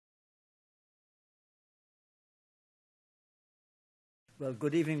Well,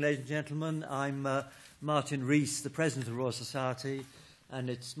 good evening, ladies and gentlemen. I'm Martin Rees, the President of the Royal Society, and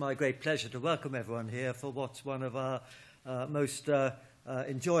it's my great pleasure to welcome everyone here for what's one of our most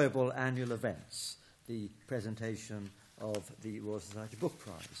enjoyable annual events, the presentation of the Royal Society Book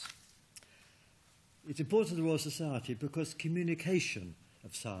Prize. It's important to the Royal Society because communication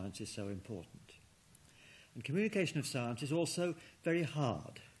of science is so important. And communication of science is also very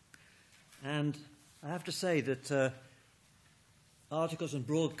hard. And I have to say that articles and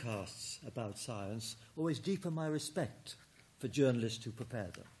broadcasts about science always deepen my respect for journalists who prepare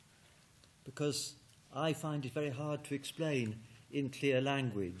them, because I find it very hard to explain in clear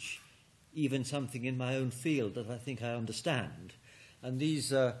language even something in my own field that I think I understand. And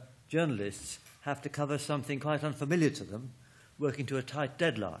these journalists have to cover something quite unfamiliar to them, working to a tight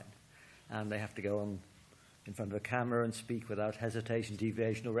deadline. And they have to go on in front of a camera and speak without hesitation,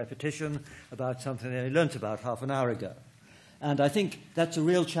 deviation or repetition about something they learnt about half an hour ago. And I think that's a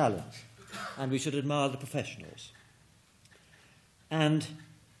real challenge, and we should admire the professionals. And,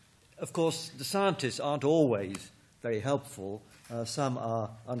 of course, the scientists aren't always very helpful. Some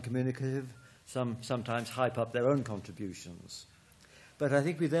are uncommunicative, some sometimes hype up their own contributions. But I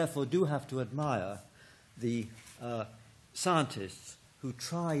think we therefore do have to admire the scientists who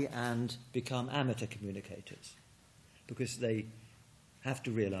try and become amateur communicators, because they have to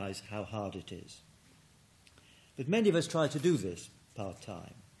realize how hard it is. But many of us try to do this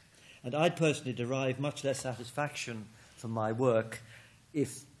part-time, and I'd personally derive much less satisfaction from my work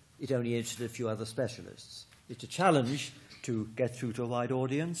if it only interested a few other specialists. It's a challenge to get through to a wide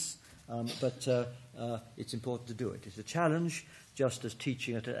audience, but it's important to do it. It's a challenge, just as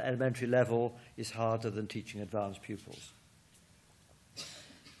teaching at an elementary level is harder than teaching advanced pupils.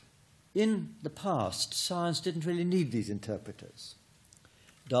 In the past, science didn't really need these interpreters.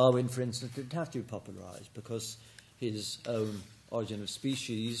 Darwin, for instance, didn't have to be popularized because his own Origin of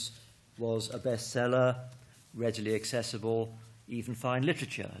Species was a bestseller, readily accessible, even fine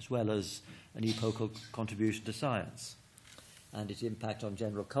literature, as well as an epochal contribution to science. And its impact on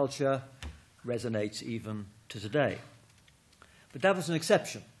general culture resonates even to today. But that was an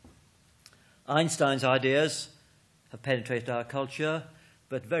exception. Einstein's ideas have penetrated our culture,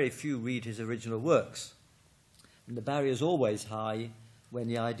 but very few read his original works. And the barrier is always high when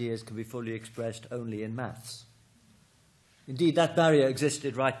the ideas can be fully expressed only in maths. Indeed, that barrier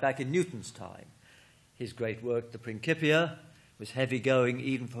existed right back in Newton's time. His great work, the Principia, was heavy-going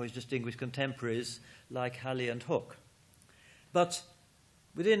even for his distinguished contemporaries like Halley and Hooke. But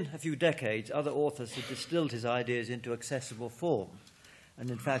within a few decades, other authors had distilled his ideas into accessible form. And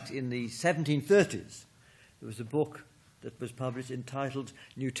in fact, in the 1730s, there was a book that was published entitled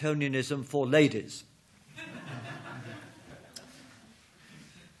Newtonianism for Ladies.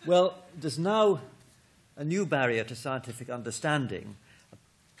 Well, there's now a new barrier to scientific understanding,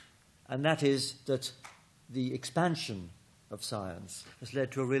 and that is that the expansion of science has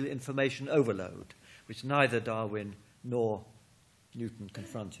led to a real information overload, which neither Darwin nor Newton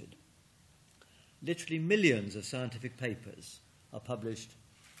confronted. Literally millions of scientific papers are published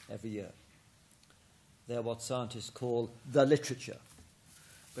every year. They're what scientists call the literature.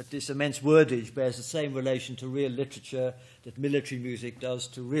 But this immense wordage bears the same relation to real literature that military music does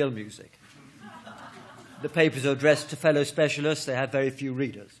to real music. The papers are addressed to fellow specialists. They have very few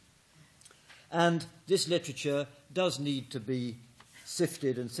readers. And this literature does need to be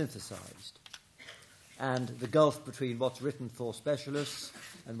sifted and synthesized. And the gulf between what's written for specialists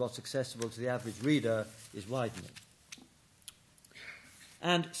and what's accessible to the average reader is widening.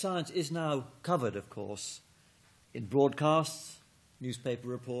 And science is now covered, of course, in broadcasts, newspaper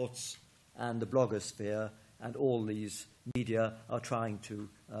reports, and the blogosphere, and all these media are trying to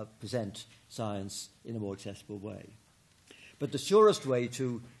present science in a more accessible way. But the surest way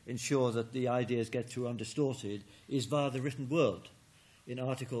to ensure that the ideas get through undistorted is via the written word, in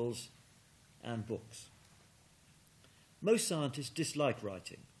articles and books. Most scientists dislike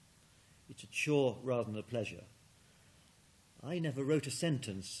writing. It's a chore rather than a pleasure. I never wrote a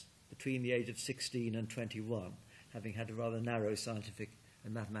sentence between the age of 16 and 21, having had a rather narrow scientific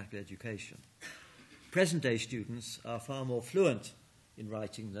and mathematical education. Present-day students are far more fluent in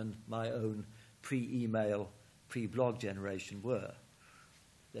writing than my own pre-email, pre-blog generation were.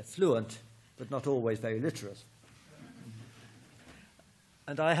 They're fluent, but not always very literate.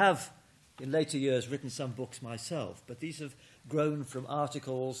 And I have, in later years, written some books myself, but these have grown from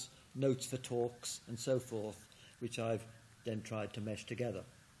articles, notes for talks, and so forth, which I've then tried to mesh together.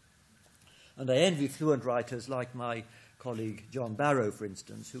 And I envy fluent writers like my colleague John Barrow, for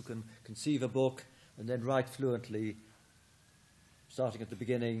instance, who can conceive a book and then write fluently, starting at the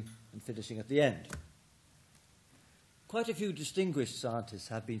beginning and finishing at the end. quite a few distinguished scientists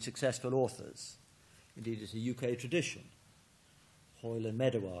have been successful authors. Indeed, it's a UK tradition. Hoyle and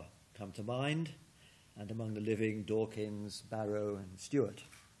Medawar come to mind, and among the living, Dawkins, Barrow and Stewart.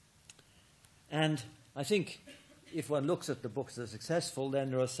 And I think if one looks at the books that are successful,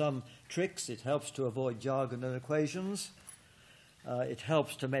 then there are some tricks. It helps to avoid jargon and equations. It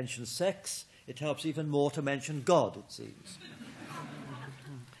helps to mention sex. It helps even more to mention God, it seems.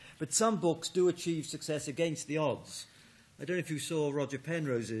 But some books do achieve success against the odds. I don't know if you saw Roger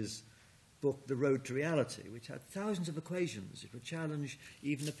Penrose's book, The Road to Reality, which had thousands of equations. It would challenge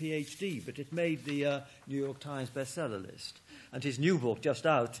even a PhD, but it made the New York Times bestseller list. And his new book, just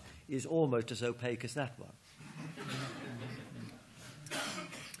out, is almost as opaque as that one.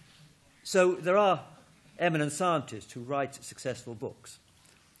 So there are eminent scientists who write successful books.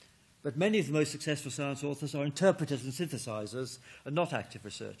 But many of the most successful science authors are interpreters and synthesizers and not active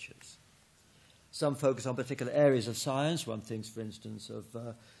researchers. Some focus on particular areas of science. One thinks, for instance,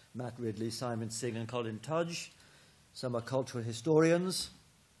 of Matt Ridley, Simon Singh and Colin Tudge. Some are cultural historians,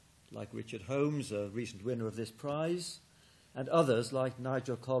 like Richard Holmes, a recent winner of this prize. And others, like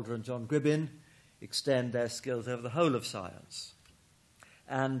Nigel Calder and John Gribbin, extend their skills over the whole of science.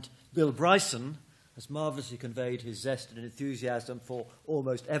 And Bill Bryson has marvellously conveyed his zest and enthusiasm for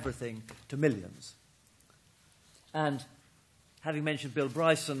almost everything to millions. And having mentioned Bill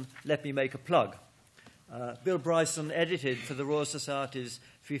Bryson, let me make a plug. Bill Bryson edited for the Royal Society's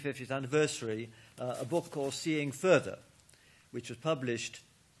 350th anniversary a book called Seeing Further, which was published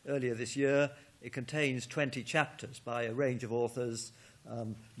earlier this year. It contains 20 chapters by a range of authors,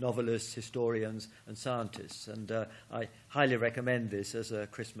 novelists, historians, and scientists. And I highly recommend this as a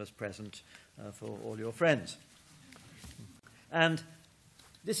Christmas present for all your friends. And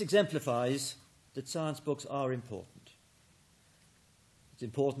this exemplifies that science books are important. It's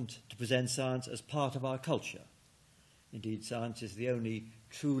important to present science as part of our culture. Indeed, science is the only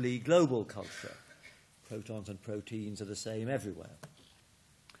truly global culture. Protons and proteins are the same everywhere.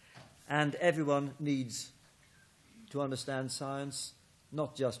 And everyone needs to understand science,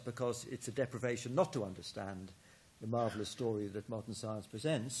 not just because it's a deprivation not to understand the marvellous story that modern science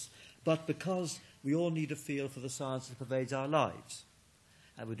presents, but because we all need a feel for the science that pervades our lives,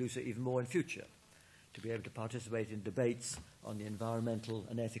 and will do so even more in future, to be able to participate in debates on the environmental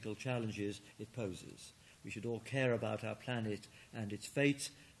and ethical challenges it poses. We should all care about our planet and its fate,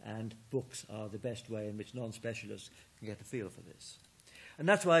 and books are the best way in which non-specialists can get a feel for this. And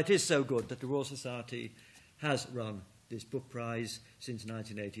that's why it is so good that the Royal Society has run this book prize since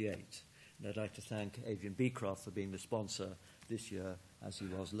 1988. And I'd like to thank Adrian Beecroft for being the sponsor this year, as he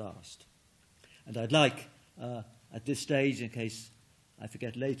was last. And I'd like, at this stage, in case I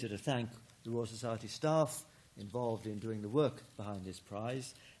forget later, to thank the Royal Society staff involved in doing the work behind this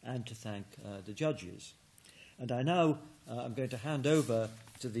prize, and to thank the judges. And I now am going to hand over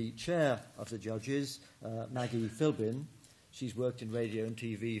to the chair of the judges, Maggie Philbin. She's worked in radio and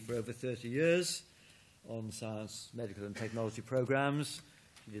TV for over 30 years on science, medical and technology programmes.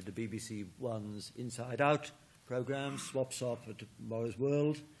 She did the BBC One's Inside Out programme, Swap Swap at Tomorrow's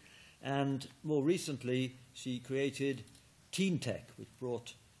World. And more recently, she created Teen Tech, which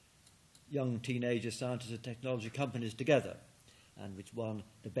brought young teenager scientists and technology companies together, and which won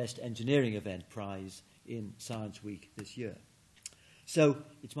the Best Engineering Event prize in Science Week this year. So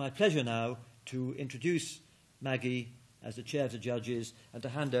it's my pleasure now to introduce Maggie as the chair of the judges and to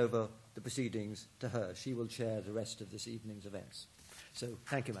hand over the proceedings to her. She will chair the rest of this evening's events. So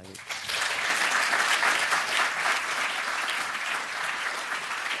thank you, Maggie.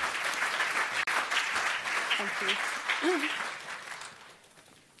 Thank you.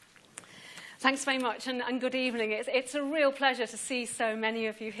 Thanks very much, and good evening. It's a real pleasure to see so many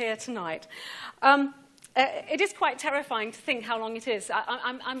of you here tonight. It is quite terrifying to think how long it is.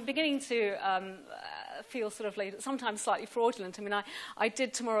 I'm beginning to feel sort of sometimes slightly fraudulent. I mean, I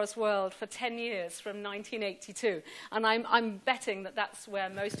did Tomorrow's World for 10 years from 1982, and I'm betting that that's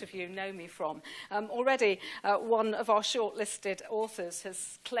where most of you know me from. Already, one of our shortlisted authors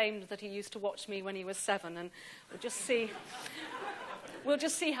has claimed that he used to watch me when he was 7, and we'll just see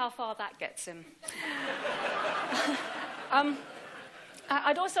how far that gets him.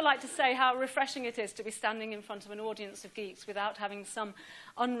 I'd also like to say how refreshing it is to be standing in front of an audience of geeks without having some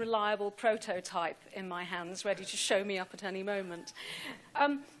unreliable prototype in my hands ready to show me up at any moment.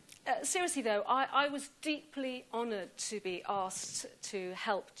 Seriously, though, I was deeply honoured to be asked to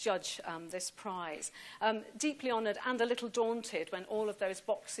help judge this prize. Deeply honoured and a little daunted when all of those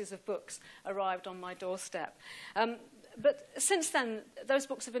boxes of books arrived on my doorstep. But since then, those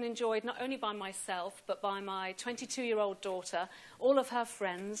books have been enjoyed not only by myself, but by my 22-year-old daughter, all of her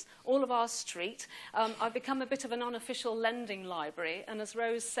friends, all of our street. I've become a bit of an unofficial lending library, and as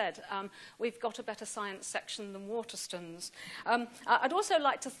Rose said, we've got a better science section than Waterstones. I'd also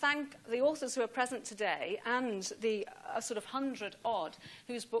like to thank the authors who are present today and the sort of 100-odd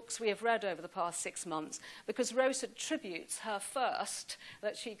whose books we have read over the past 6 months, because Rose attributes her first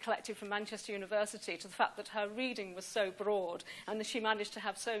that she collected from Manchester University to the fact that her reading was so broad and that she managed to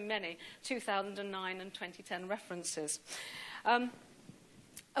have so many 2009 and 2010 references.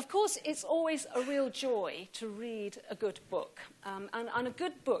 Of course, it's always a real joy to read a good book. And a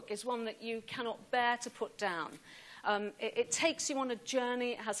good book is one that you cannot bear to put down. It takes you on a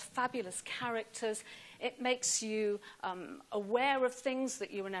journey. It has fabulous characters. It makes you aware of things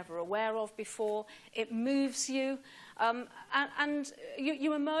that you were never aware of before. It moves you. And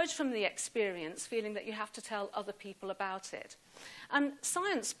you emerge from the experience feeling that you have to tell other people about it. And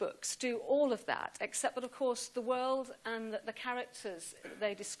science books do all of that, except that, of course, the world and the characters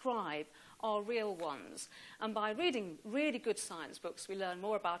they describe are real ones. And by reading really good science books, we learn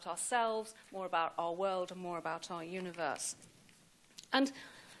more about ourselves, more about our world, and more about our universe. And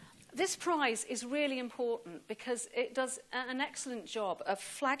this prize is really important because it does an excellent job of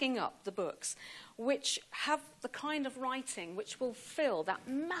flagging up the books which have the kind of writing which will fill that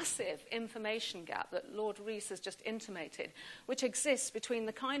massive information gap that Lord Rees has just intimated, which exists between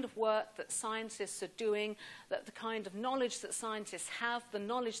the kind of work that scientists are doing, the kind of knowledge that scientists have, the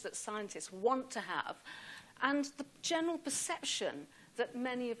knowledge that scientists want to have, and the general perception that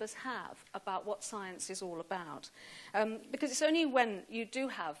many of us have about what science is all about. Because it's only when you do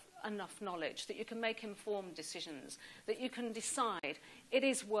have enough knowledge that you can make informed decisions, that you can decide it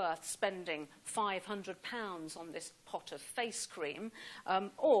is worth spending £500 on this pot of face cream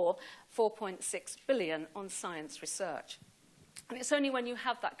or 4.6 billion on science research. And it's only when you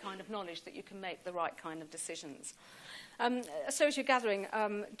have that kind of knowledge that you can make the right kind of decisions. So as you're gathering,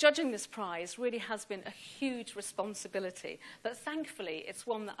 judging this prize really has been a huge responsibility. But thankfully, it's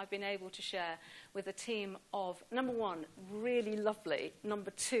one that I've been able to share with a team of, number one, really lovely,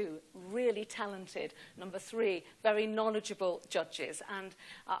 number two, really talented, number three, very knowledgeable judges. And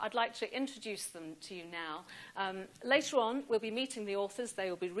I'd like to introduce them to you now. Later on, we'll be meeting the authors.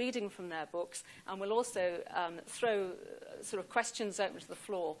 They will be reading from their books. And we'll also throw sort of questions open to the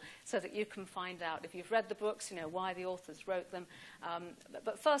floor so that you can find out if you've read the books, you know, why the authors wrote them.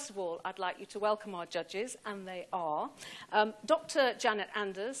 But first of all, I'd like you to welcome our judges, and they are Dr. Janet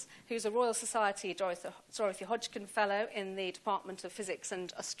Anders, who's a Royal Society Dorothy Hodgkin Fellow in the Department of Physics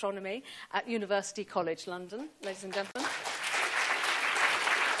and Astronomy at University College London, ladies and gentlemen.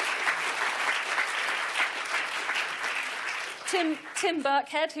 Tim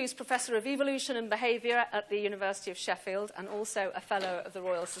Birkhead, who's Professor of Evolution and Behaviour at the University of Sheffield and also a Fellow of the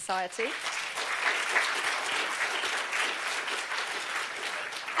Royal Society.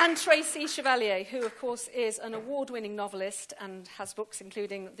 And Tracy Chevalier, who, of course, is an award-winning novelist and has books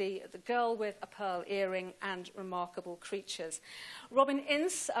including The Girl with a Pearl Earring and Remarkable Creatures. Robin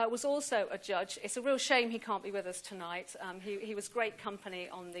Ince was also a judge. It's a real shame he can't be with us tonight. He was great company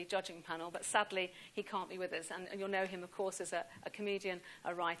on the judging panel, but sadly he can't be with us. And you'll know him, of course, as a comedian,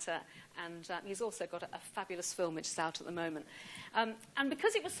 a writer, and he's also got a fabulous film which is out at the moment. And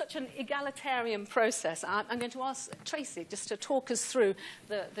because it was such an egalitarian process, I'm going to ask Tracy just to talk us through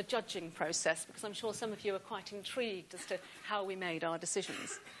the judging process, because I'm sure some of you are quite intrigued as to how we made our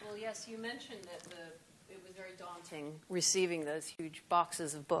decisions. Well, yes, you mentioned that it was very daunting receiving those huge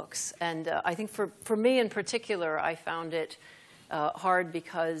boxes of books. And I think for me in particular, I found it hard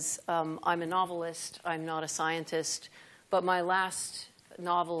because I'm a novelist, I'm not a scientist, but my last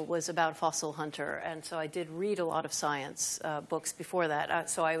novel was about fossil hunter, and so I did read a lot of science books before that.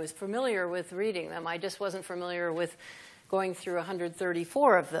 So I was familiar with reading them. I just wasn't familiar with going through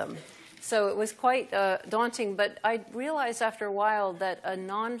 134 of them. So it was quite daunting, but I realized after a while that a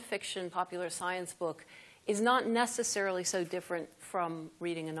nonfiction popular science book is not necessarily so different from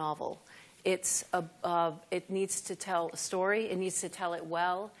reading a novel. It needs to tell a story. It needs to tell it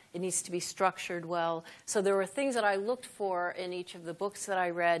well. It needs to be structured well. So there were things that I looked for in each of the books that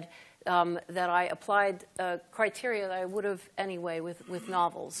I read that I applied criteria that I would have anyway with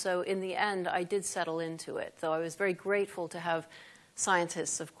novels. So in the end, I did settle into it, though I was very grateful to have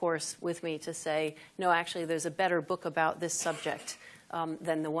scientists, of course, with me to say, no, actually, there's a better book about this subject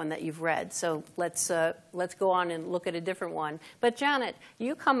than the one that you've read. So let's go on and look at a different one. But Janet,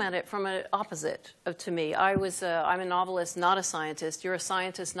 you come at it from an opposite to me. I'm a novelist, not a scientist. You're a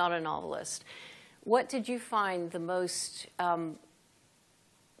scientist, not a novelist. What did you find the most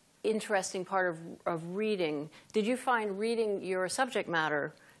interesting part of reading. Did you find reading your subject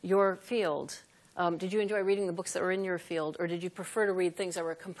matter, your field, did you enjoy reading the books that were in your field, or did you prefer to read things that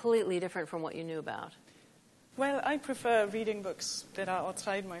were completely different from what you knew about? Well, I prefer reading books that are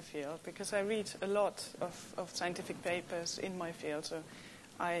outside my field because I read a lot of scientific papers in my field. So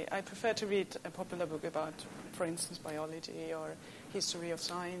I prefer to read a popular book about, for instance, biology or history of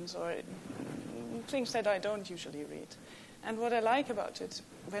science or things that I don't usually read. And what I like about it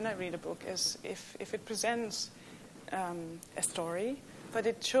when I read a book is if it presents a story, but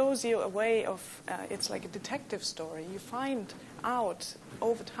it shows you a way of, it's like a detective story. You find out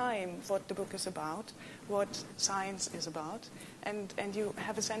over time what the book is about, what science is about, and you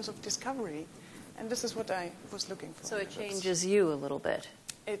have a sense of discovery. And this is what I was looking for. So it changes you a little bit.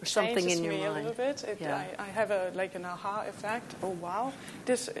 It or something changes in your me mind. a little bit. I have an aha effect. Oh, wow,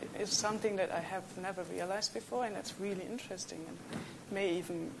 this is something that I have never realized before, and that's really interesting and may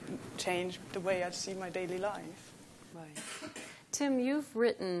even change the way I see my daily life. Right. Tim, you've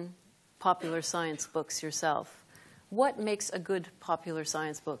written popular science books yourself. What makes a good popular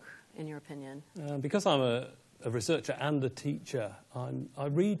science book, in your opinion? Because I'm a researcher and a teacher, I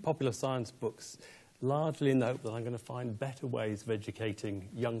read popular science books largely in the hope that I'm going to find better ways of educating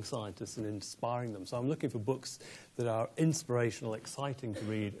young scientists and inspiring them. So I'm looking for books that are inspirational, exciting to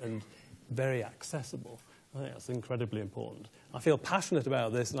read, and very accessible. I think that's incredibly important. I feel passionate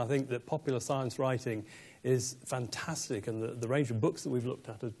about this, and I think that popular science writing is fantastic, and the range of books that we've looked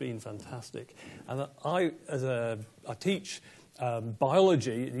at has been fantastic. And I teach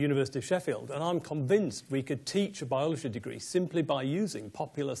biology at the University of Sheffield, and I'm convinced we could teach a biology degree simply by using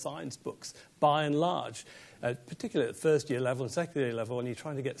popular science books, by and large, particularly at first-year level and second-year level, when you're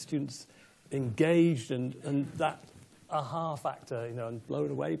trying to get students engaged and that aha factor, and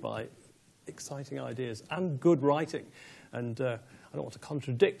blown away by exciting ideas and good writing. And I don't want to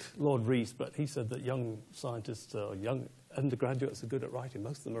contradict Lord Rees, but he said that young scientists or young undergraduates are good at writing.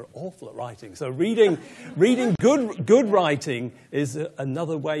 Most of them are awful at writing. So reading good writing is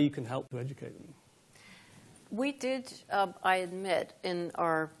another way you can help to educate them. We did, I admit, in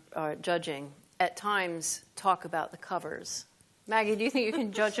our judging, at times talk about the covers. Maggie, do you think you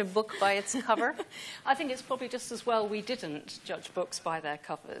can judge a book by its cover? I think it's probably just as well we didn't judge books by their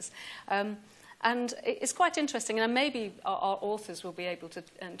covers. And it's quite interesting, and maybe our authors will be able to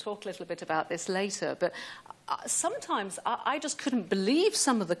talk a little bit about this later, but sometimes I just couldn't believe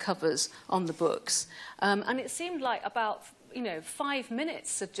some of the covers on the books. And it seemed like about 5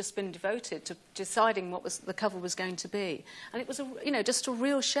 minutes had just been devoted to deciding what the cover was going to be. And it was just a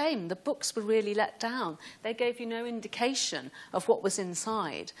real shame. The books were really let down. They gave you no indication of what was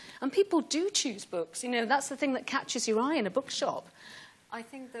inside. And people do choose books. That's the thing that catches your eye in a bookshop. I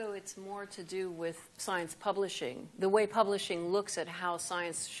think, though, it's more to do with science publishing, the way publishing looks at how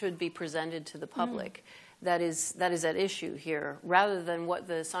science should be presented to the public. That is at issue here, rather than what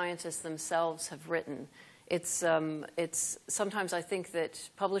the scientists themselves have written. It's sometimes I think that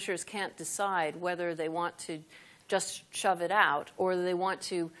publishers can't decide whether they want to just shove it out or they want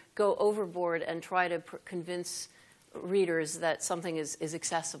to go overboard and try to convince readers that something is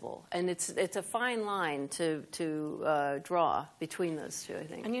accessible. And it's a fine line to draw between those two, I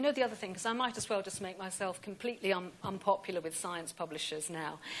think. And the other thing, because I might as well just make myself completely unpopular with science publishers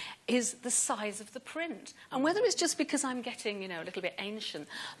now, is the size of the print. And whether it's just because I'm getting, a little bit ancient,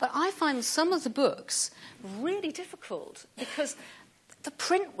 but I find some of the books really difficult because the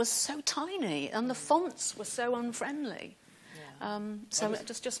print was so tiny and the fonts were so unfriendly. So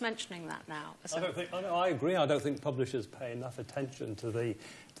just mentioning that now. I agree. I don't think publishers pay enough attention to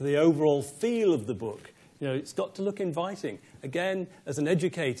the overall feel of the book. It's got to look inviting. Again, as an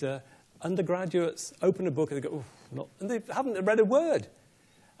educator, undergraduates open a book and they go, and they haven't read a word.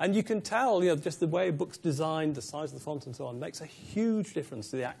 And you can tell, just the way a book's designed, the size of the font and so on, makes a huge difference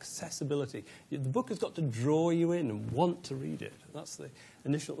to the accessibility. The book has got to draw you in and want to read it. That's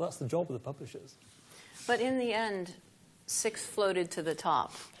the job of the publishers. But in the end, 6 floated to the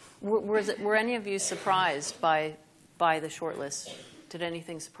top. Were any of you surprised by the shortlist? Did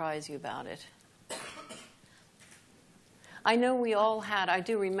anything surprise you about it? I know I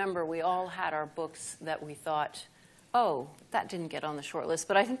do remember we all had our books that we thought, oh, that didn't get on the shortlist.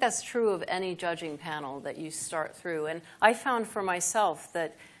 But I think that's true of any judging panel that you start through. And I found for myself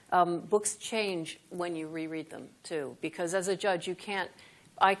that books change when you reread them, too. Because as a judge,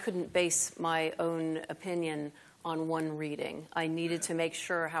 I couldn't base my own opinion on one reading. I needed to make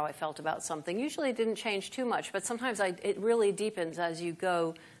sure how I felt about something. Usually it didn't change too much, but sometimes it really deepens as you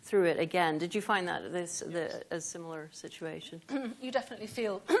go through it again. Did you find that a similar situation? You definitely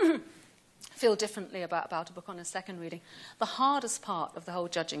feel feel differently about a book on a second reading. The hardest part of the whole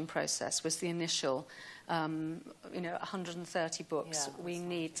judging process was the initial, 130 books. Yeah, we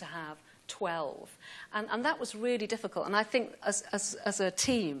need to have 12. And that was really difficult. And I think as a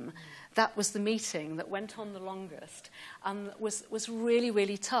team, that was the meeting that went on the longest and was really,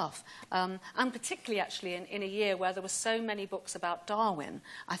 really tough. And particularly, actually, in a year where there were so many books about Darwin,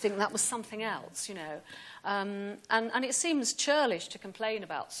 I think that was something else, you know. And it seems churlish to complain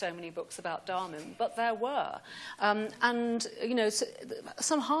about so many books about Darwin, but there were. And, you know,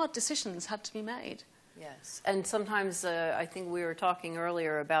 some hard decisions had to be made. Yes, and sometimes I think we were talking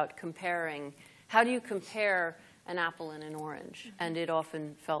earlier about comparing. How do you compare an apple and an orange? Mm-hmm. And it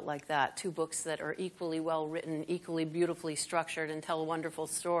often felt like that. Two books that are equally well written, equally beautifully structured, and tell a wonderful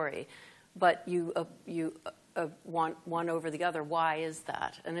story, but you want one over the other. Why is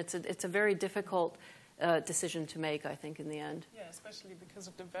that? And it's a very difficult decision to make, I think, in the end. Yeah, especially because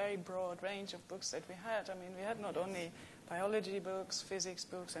of the very broad range of books that we had. I mean, we had not only biology books, physics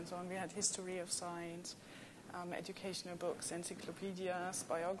books, and so on. We had history of science, educational books, encyclopedias,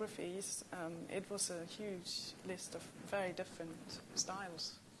 biographies. It was a huge list of very different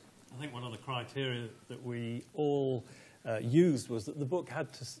styles. I think one of the criteria that we all used was that the book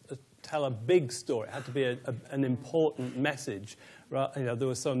had to tell a big story. It had to be an important message. You know, there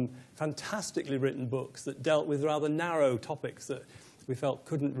were some fantastically written books that dealt with rather narrow topics that we felt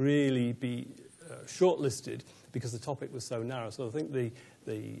couldn't really be shortlisted because the topic was so narrow. So I think the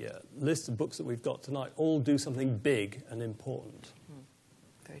list of books that we've got tonight all do something big and important.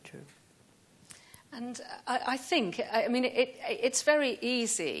 Very true. And I think, I mean, it's very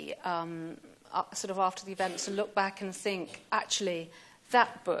easy, sort of after the event, to look back and think, actually,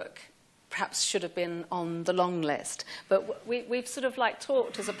 that book perhaps should have been on the long list. But we've sort of like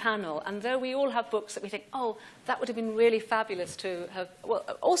talked as a panel, and though we all have books that we think, oh, that would have been really fabulous to have, well,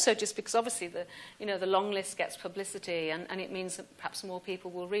 also just because obviously the long list gets publicity and it means that perhaps more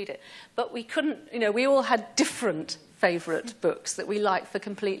people will read it. But we couldn't, we all had different favourite books that we liked for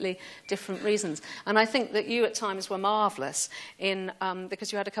completely different reasons. And I think that you at times were marvellous in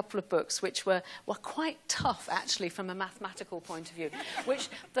because you had a couple of books which were quite tough actually from a mathematical point of view, which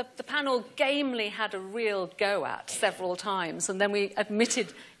the panel gamely had a real go at several times, and then we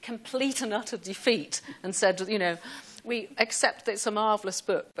admitted complete and utter defeat and said, we accept that it's a marvellous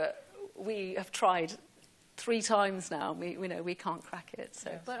book, but we have tried 3 times now. We can't crack it. So.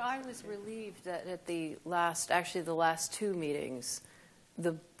 But I was relieved that at the last 2 meetings,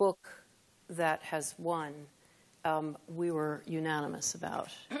 the book that has won, we were unanimous about,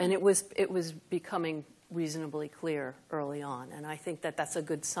 and it was becoming reasonably clear early on. And I think that that's a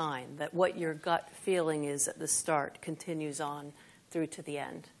good sign that what your gut feeling is at the start continues on through to the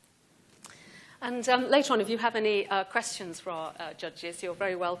end. And later on, if you have any questions for our judges, you're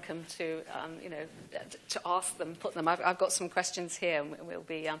very welcome to, to ask them, put them. I've got some questions here, and we'll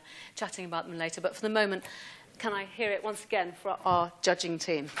be chatting about them later. But for the moment, can I hear it once again for our judging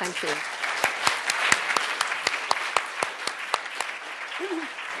team? Thank you.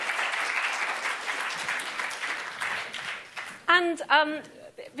 And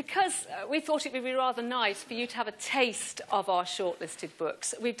because we thought it would be rather nice for you to have a taste of our shortlisted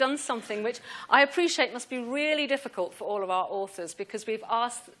books, we've done something which I appreciate must be really difficult for all of our authors, because we've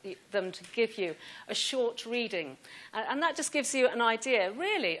asked them to give you a short reading. And that just gives you an idea,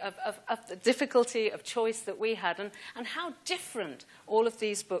 really, of the difficulty of choice that we had and how different all of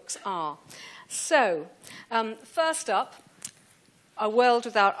these books are. So, first up, A World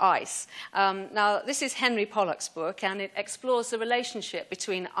Without Ice. Now, this is Henry Pollock's book, and it explores the relationship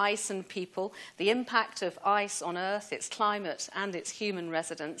between ice and people, the impact of ice on Earth, its climate, and its human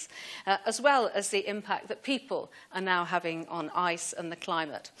residents, as well as the impact that people are now having on ice and the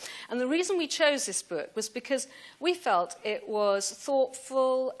climate. And the reason we chose this book was because we felt it was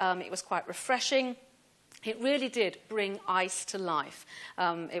thoughtful, it was quite refreshing. It really did bring ice to life.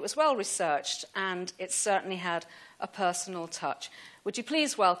 It was well researched, and it certainly had a personal touch. Would you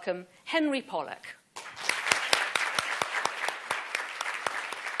please welcome Henry Pollock?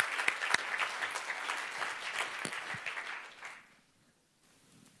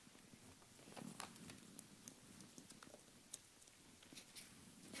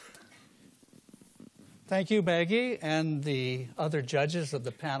 Thank you, Maggie, and the other judges of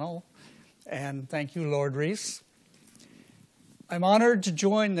the panel. And thank you, Lord Rees. I'm honored to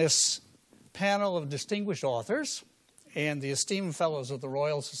join this panel of distinguished authors and the esteemed fellows of the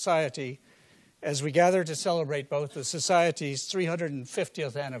Royal Society as we gather to celebrate both the Society's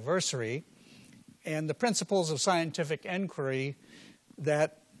 350th anniversary and the principles of scientific inquiry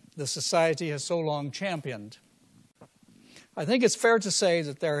that the Society has so long championed. I think it's fair to say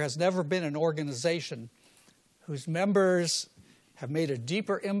that there has never been an organization whose members have made a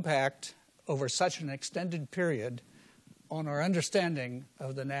deeper impact over such an extended period on our understanding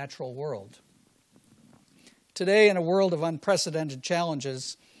of the natural world. Today, in a world of unprecedented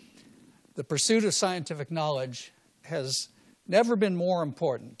challenges, the pursuit of scientific knowledge has never been more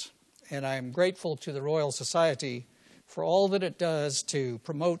important, and I am grateful to the Royal Society for all that it does to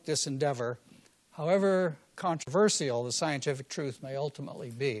promote this endeavor, however controversial the scientific truth may ultimately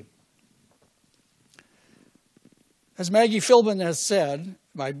be. As Maggie Philbin has said,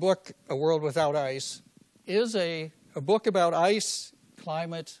 my book, A World Without Ice, is a book about ice,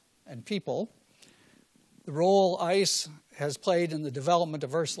 climate, and people. The role ice has played in the development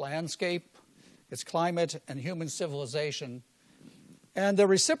of Earth's landscape, its climate, and human civilization, and the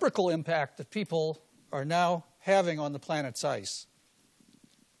reciprocal impact that people are now having on the planet's ice.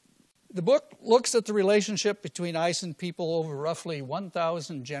 The book looks at the relationship between ice and people over roughly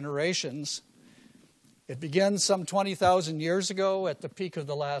 1,000 generations. It begins some 20,000 years ago at the peak of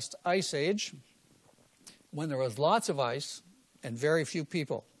the last ice age, when there was lots of ice and very few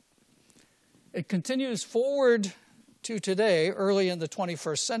people. It continues forward to today, early in the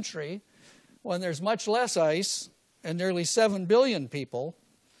 21st century, when there's much less ice and nearly 7 billion people,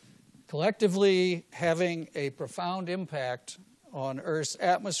 collectively having a profound impact on Earth's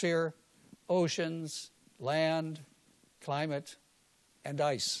atmosphere, oceans, land, climate, and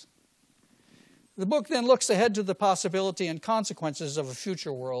ice. The book then looks ahead to the possibility and consequences of a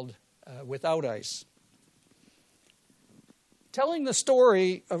future world without ice. Telling the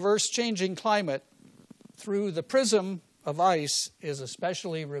story of Earth's changing climate through the prism of ice is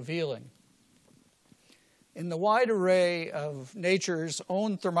especially revealing. In the wide array of nature's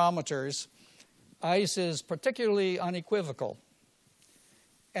own thermometers, ice is particularly unequivocal.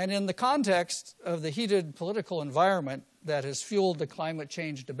 And in the context of the heated political environment that has fueled the climate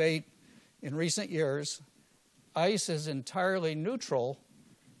change debate in recent years, ice is entirely neutral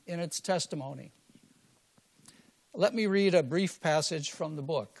in its testimony. Let me read a brief passage from the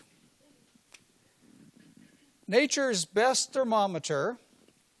book. Nature's best thermometer,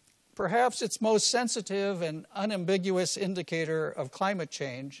 perhaps its most sensitive and unambiguous indicator of climate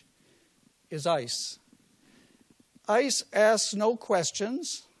change, is ice. Ice asks no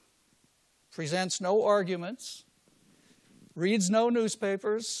questions, presents no arguments, reads no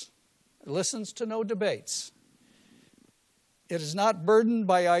newspapers, listens to no debates. It is not burdened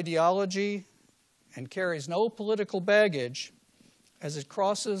by ideology and carries no political baggage as it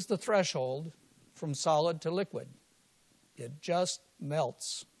crosses the threshold from solid to liquid. It just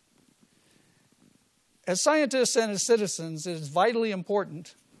melts. As scientists and as citizens, it is vitally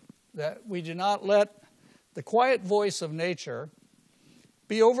important that we do not let the quiet voice of nature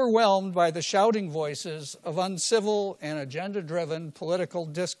be overwhelmed by the shouting voices of uncivil and agenda-driven political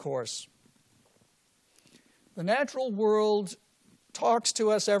discourse. The natural world talks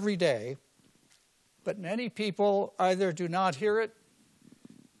to us every day, but many people either do not hear it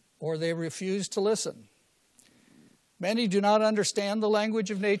or they refuse to listen. Many do not understand the language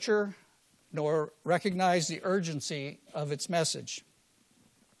of nature nor recognize the urgency of its message.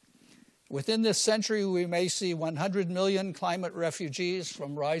 Within this century, we may see 100 million climate refugees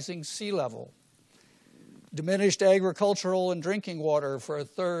from rising sea level, diminished agricultural and drinking water for a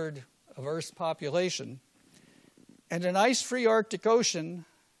third of Earth's population, and an ice-free Arctic Ocean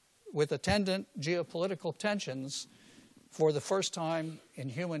with attendant geopolitical tensions for the first time in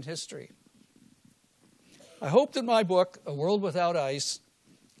human history. I hope that my book, A World Without Ice,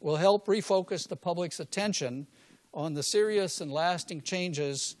 will help refocus the public's attention on the serious and lasting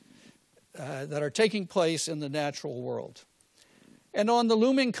changes that are taking place in the natural world, and on the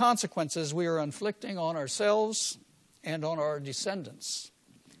looming consequences we are inflicting on ourselves and on our descendants,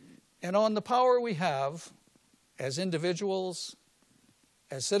 and on the power we have as individuals,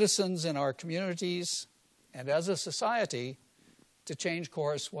 as citizens in our communities, and as a society to change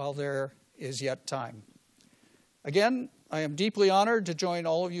course while there is yet time. Again, I am deeply honored to join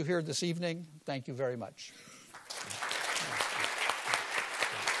all of you here this evening. Thank you very much.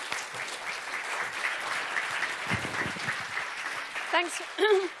 Thanks.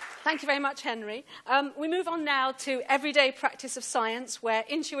 Thank you very much, Henry. We move on now to everyday practice of science, where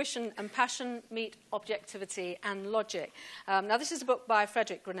intuition and passion meet objectivity and logic. Now, this is a book by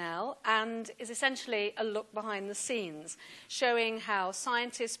Frederick Grinnell and is essentially a look behind the scenes, showing how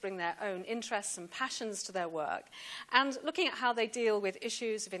scientists bring their own interests and passions to their work, and looking at how they deal with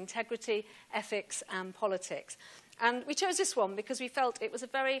issues of integrity, ethics, and politics. And we chose this one because we felt it was a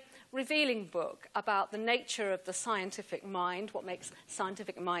very revealing book about the nature of the scientific mind, what makes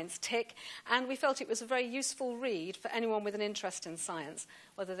scientific minds tick, and we felt it was a very useful read for anyone with an interest in science,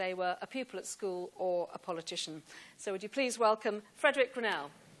 whether they were a pupil at school or a politician. So would you please welcome Frederick Grinnell.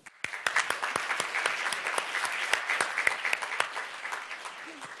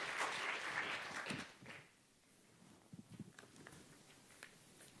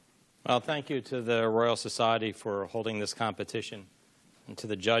 Well, thank you to the Royal Society for holding this competition, and to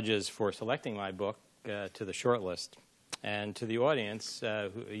the judges for selecting my book to the shortlist, and to the audience.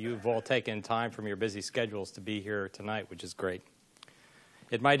 You've all taken time from your busy schedules to be here tonight, which is great.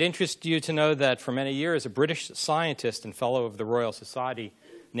 It might interest you to know that for many years, a British scientist and fellow of the Royal Society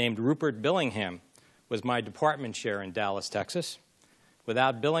named Rupert Billingham was my department chair in Dallas, Texas.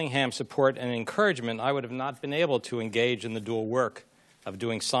 Without Billingham's support and encouragement, I would have not been able to engage in the dual work of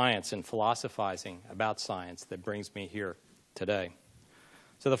doing science and philosophizing about science that brings me here today.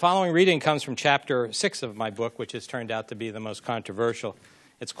 So the following reading comes from chapter 6 of my book, which has turned out to be the most controversial.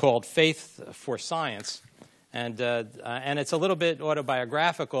 It's called Faith for Science, and it's a little bit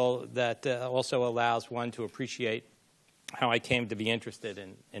autobiographical that also allows one to appreciate how I came to be interested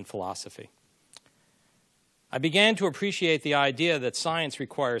in philosophy. I began to appreciate the idea that science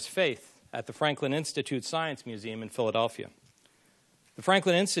requires faith at the Franklin Institute Science Museum in Philadelphia. The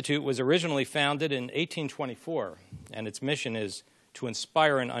Franklin Institute was originally founded in 1824, and its mission is to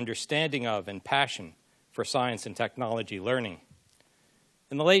inspire an understanding of and passion for science and technology learning.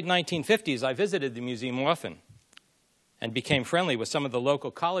 In the late 1950s, I visited the museum often and became friendly with some of the local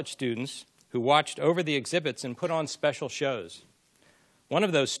college students who watched over the exhibits and put on special shows. One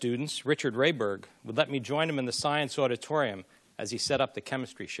of those students, Richard Rayberg, would let me join him in the science auditorium as he set up the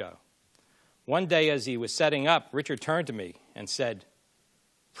chemistry show. One day as he was setting up, Richard turned to me and said,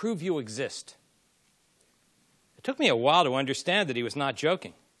 "Prove you exist." It took me a while to understand that he was not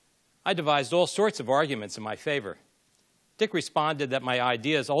joking. I devised all sorts of arguments in my favor. Dick responded that my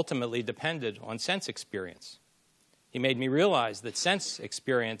ideas ultimately depended on sense experience. He made me realize that sense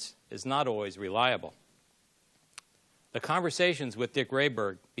experience is not always reliable. The conversations with Dick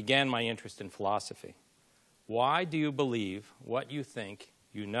Rayberg began my interest in philosophy. Why do you believe what you think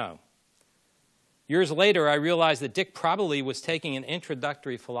you know? Years later, I realized that Dick probably was taking an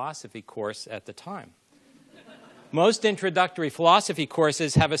introductory philosophy course at the time. Most introductory philosophy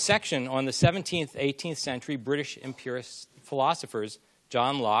courses have a section on the 17th, 18th century British empiricist philosophers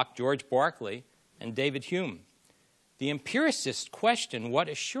John Locke, George Berkeley, and David Hume. The empiricists questioned what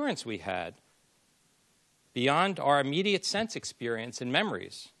assurance we had beyond our immediate sense experience and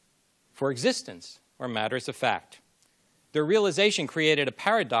memories for existence or matters of fact. Their realization created a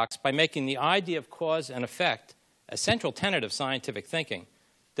paradox by making the idea of cause and effect, a central tenet of scientific thinking,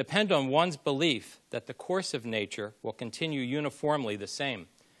 depend on one's belief that the course of nature will continue uniformly the same.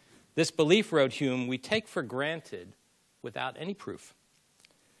 This belief, wrote Hume, we take for granted without any proof.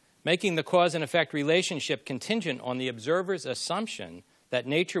 Making the cause and effect relationship contingent on the observer's assumption that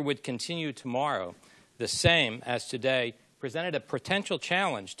nature would continue tomorrow the same as today presented a potential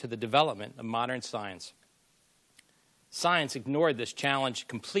challenge to the development of modern science. Science ignored this challenge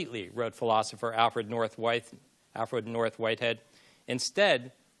completely, wrote philosopher Alfred North Whitehead.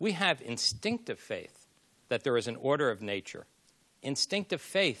 Instead, we have instinctive faith that there is an order of nature, instinctive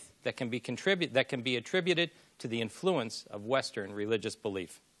faith that can be attributed to the influence of Western religious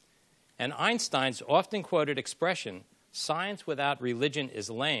belief. And Einstein's often quoted expression, "Science without religion is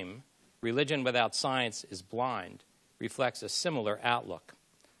lame, religion without science is blind," reflects a similar outlook.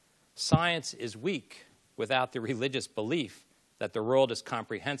 Science is weak without the religious belief that the world is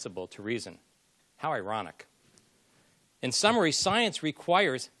comprehensible to reason. How ironic. In summary, science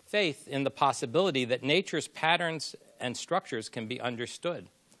requires faith in the possibility that nature's patterns and structures can be understood.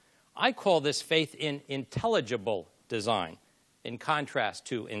 I call this faith in intelligible design, in contrast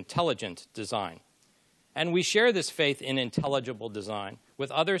to intelligent design. And we share this faith in intelligible design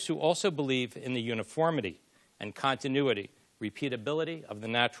with others who also believe in the uniformity and continuity, repeatability of the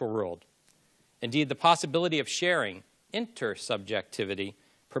natural world. Indeed, the possibility of sharing intersubjectivity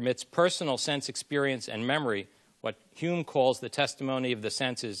permits personal sense experience and memory, what Hume calls the testimony of the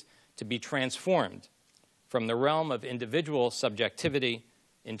senses, to be transformed from the realm of individual subjectivity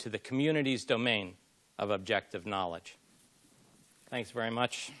into the community's domain of objective knowledge. Thanks very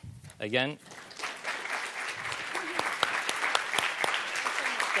much. Again.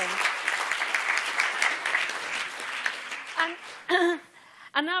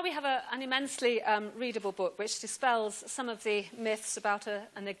 And now we have an immensely readable book which dispels some of the myths about a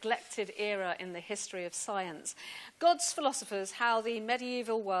neglected era in the history of science. God's Philosophers, How the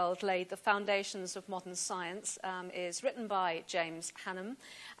Medieval World Laid the Foundations of Modern Science is written by James Hannam,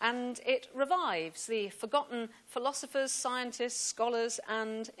 and it revives the forgotten philosophers, scientists, scholars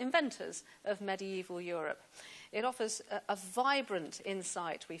and inventors of medieval Europe. It offers a vibrant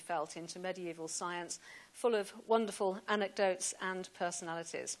insight, we felt, into medieval science, full of wonderful anecdotes and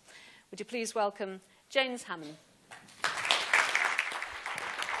personalities. Would you please welcome James Hannam?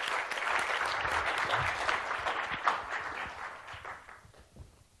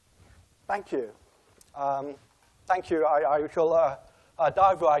 Thank you. Thank you. I shall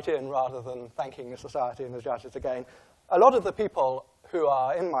dive right in rather than thanking the Society and the judges again. A lot of the people who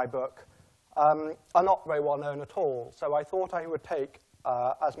are in my book are not very well known at all, so I thought I would take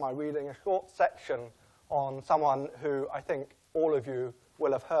as my reading a short section on someone who I think all of you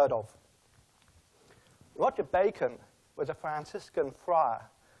will have heard of. Roger Bacon was a Franciscan friar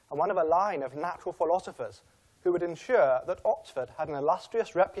and one of a line of natural philosophers who would ensure that Oxford had an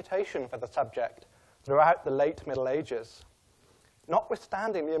illustrious reputation for the subject throughout the late Middle Ages.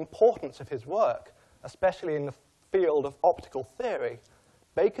 Notwithstanding the importance of his work, especially in the field of optical theory,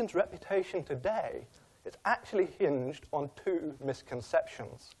 Bacon's reputation today is actually hinged on two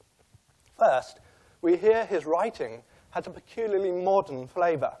misconceptions. First, we hear his writing has a peculiarly modern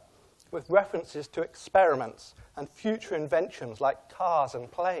flavour, with references to experiments and future inventions like cars and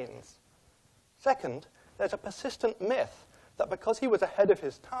planes. Second, there's a persistent myth that because he was ahead of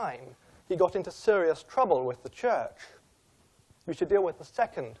his time, he got into serious trouble with the church. We should deal with the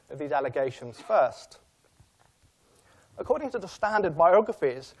second of these allegations first. According to the standard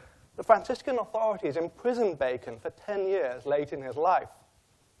biographies, the Franciscan authorities imprisoned Bacon for 10 years late in his life.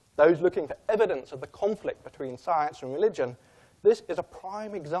 Those looking for evidence of the conflict between science and religion, this is a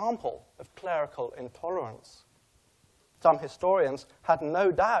prime example of clerical intolerance. Some historians had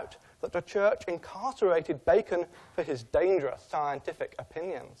no doubt that the church incarcerated Bacon for his dangerous scientific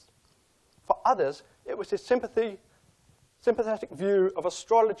opinions. For others, it was his sympathetic view of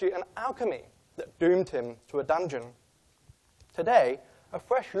astrology and alchemy that doomed him to a dungeon. Today, a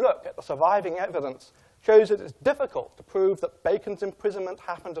fresh look at the surviving evidence shows that it's difficult to prove that Bacon's imprisonment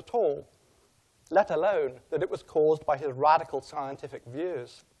happened at all, let alone that it was caused by his radical scientific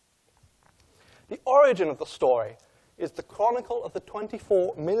views. The origin of the story is the Chronicle of the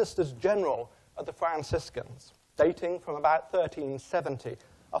 24 Ministers General of the Franciscans, dating from about 1370,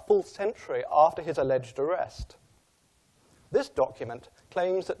 a full century after his alleged arrest. This document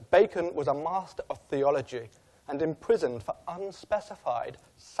claims that Bacon was a master of theology and imprisoned for unspecified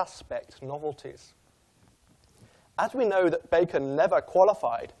suspect novelties. As we know that Bacon never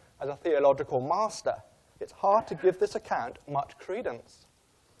qualified as a theological master, it's hard to give this account much credence.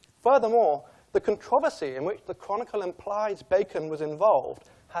 Furthermore, the controversy in which the Chronicle implies Bacon was involved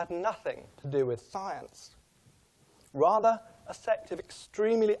had nothing to do with science. Rather, a sect of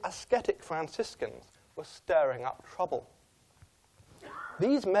extremely ascetic Franciscans was stirring up trouble.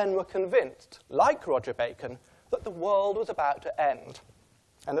 These men were convinced, like Roger Bacon, that the world was about to end,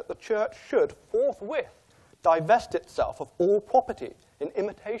 and that the church should forthwith divest itself of all property in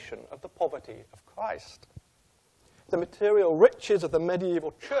imitation of the poverty of Christ. The material riches of the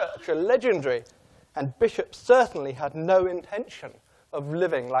medieval church are legendary, and bishops certainly had no intention of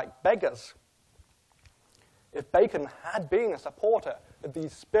living like beggars. If Bacon had been a supporter of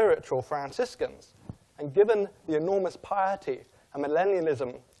these spiritual Franciscans, and given the enormous piety and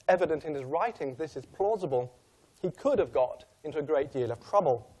millennialism evident in his writings, this is plausible, he could have got into a great deal of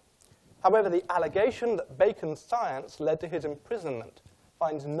trouble. However, the allegation that Bacon's science led to his imprisonment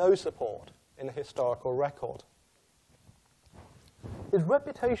finds no support in the historical record. His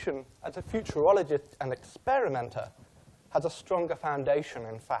reputation as a futurologist and experimenter has a stronger foundation,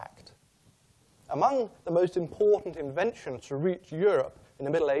 in fact. Among the most important inventions to reach Europe in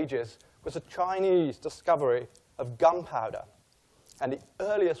the Middle Ages was the Chinese discovery of gunpowder. And the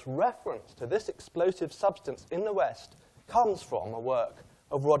earliest reference to this explosive substance in the West comes from a work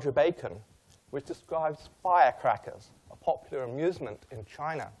of Roger Bacon, which describes firecrackers, a popular amusement in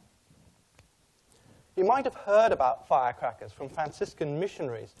China. He might have heard about firecrackers from Franciscan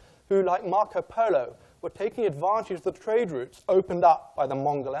missionaries who, like Marco Polo, were taking advantage of the trade routes opened up by the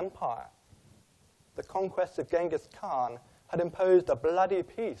Mongol Empire. The conquests of Genghis Khan had imposed a bloody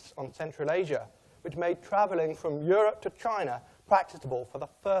peace on Central Asia, which made traveling from Europe to China practicable for the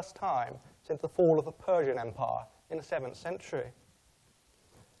first time since the fall of the Persian Empire in the 7th century.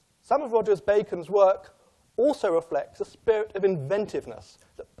 Some of Roger Bacon's work also reflects a spirit of inventiveness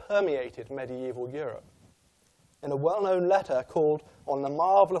that permeated medieval Europe. In a well-known letter called On the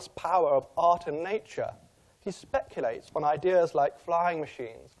Marvelous Power of Art and Nature, he speculates on ideas like flying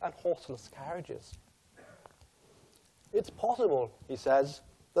machines and horseless carriages. It's possible, he says,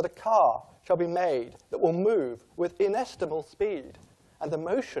 that a car shall be made that will move with inestimable speed, and the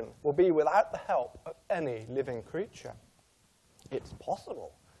motion will be without the help of any living creature. It's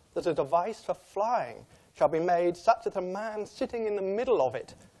possible that a device for flying shall be made such that a man sitting in the middle of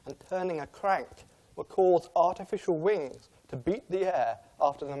it and turning a crank will cause artificial wings to beat the air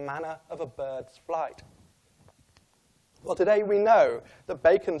after the manner of a bird's flight. Well, today we know that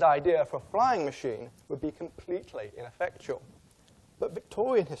Bacon's idea for a flying machine would be completely ineffectual. But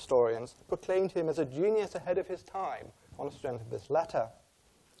Victorian historians proclaimed him as a genius ahead of his time on the strength of this letter.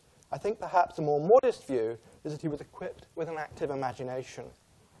 I think perhaps a more modest view is that he was equipped with an active imagination.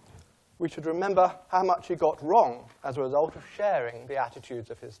 We should remember how much he got wrong as a result of sharing the attitudes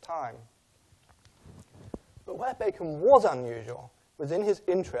of his time. But where Bacon was unusual was in his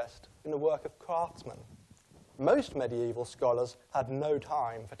interest in the work of craftsmen. Most medieval scholars had no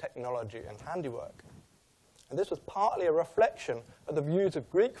time for technology and handiwork. And this was partly a reflection of the views of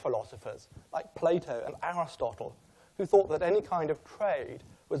Greek philosophers like Plato and Aristotle, who thought that any kind of trade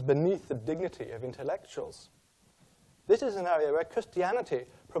was beneath the dignity of intellectuals. This is an area where Christianity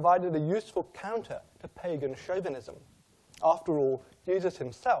provided a useful counter to pagan chauvinism. After all, Jesus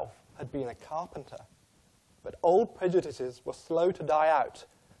himself had been a carpenter. But old prejudices were slow to die out,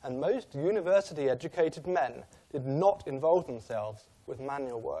 and most university-educated men did not involve themselves with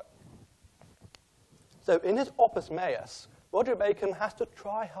manual work. So in his Opus Meius, Roger Bacon has to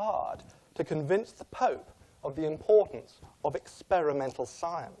try hard to convince the Pope of the importance of experimental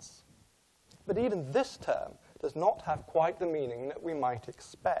science. But even this term does not have quite the meaning that we might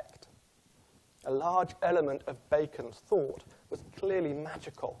expect. A large element of Bacon's thought was clearly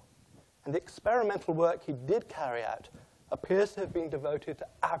magical, and the experimental work he did carry out appears to have been devoted to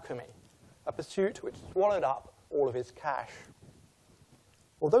alchemy, a pursuit which swallowed up all of his cash.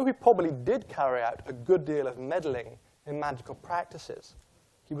 Although he probably did carry out a good deal of meddling in magical practices,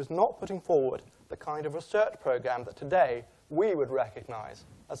 he was not putting forward the kind of research program that today we would recognize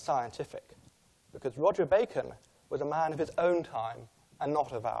as scientific, because Roger Bacon was a man of his own time and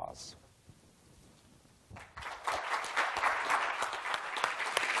not of ours.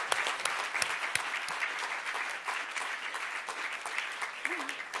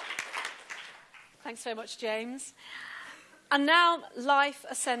 Thanks very much, James. And now, Life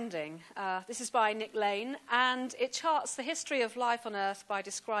Ascending. This is by Nick Lane, and it charts the history of life on Earth by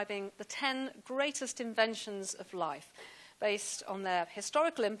describing the 10 greatest inventions of life, based on their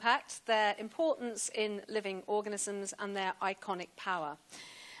historical impact, their importance in living organisms, and their iconic power.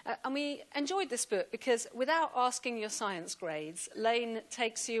 And we enjoyed this book because, without asking your science grades, Lane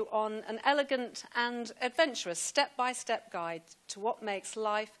takes you on an elegant and adventurous step-by-step guide to what makes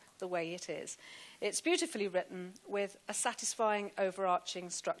life the way it is. It's beautifully written with a satisfying overarching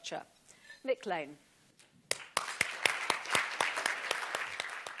structure. Nick Lane.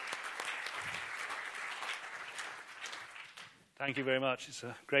 Thank you very much. It's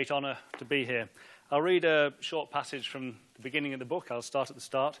a great honour to be here. I'll read a short passage from the beginning of the book. I'll start at the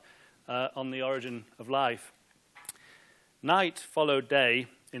start on the origin of life. Night followed day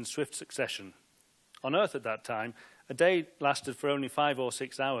in swift succession. On Earth at that time, a day lasted for only 5 or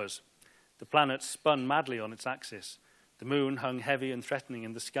 6 hours. The planet spun madly on its axis. The moon hung heavy and threatening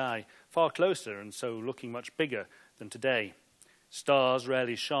in the sky, far closer and so looking much bigger than today. Stars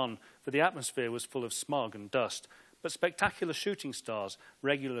rarely shone, for the atmosphere was full of smog and dust, but spectacular shooting stars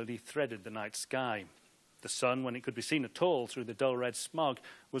regularly threaded the night sky. The sun, when it could be seen at all through the dull red smog,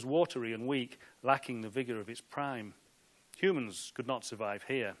 was watery and weak, lacking the vigour of its prime. Humans could not survive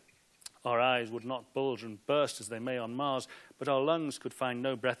here. Our eyes would not bulge and burst as they may on Mars, but our lungs could find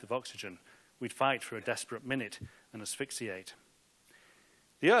no breath of oxygen. We'd fight for a desperate minute and asphyxiate.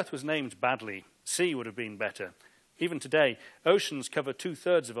 The Earth was named badly. Sea would have been better. Even today, oceans cover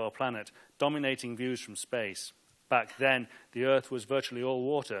 2/3 of our planet, dominating views from space. Back then, the Earth was virtually all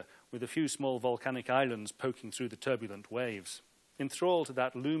water, with a few small volcanic islands poking through the turbulent waves. In thrall to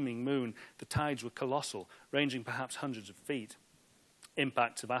that looming moon, the tides were colossal, ranging perhaps hundreds of feet.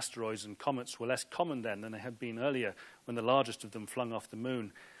 Impacts of asteroids and comets were less common then than they had been earlier, when the largest of them flung off the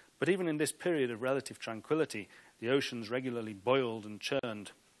moon. But even in this period of relative tranquility, the oceans regularly boiled and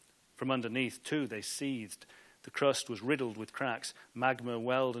churned. From underneath, too, they seethed. The crust was riddled with cracks, magma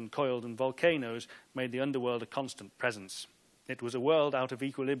welled and coiled, and volcanoes made the underworld a constant presence. It was a world out of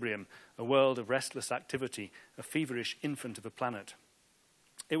equilibrium, a world of restless activity, a feverish infant of a planet.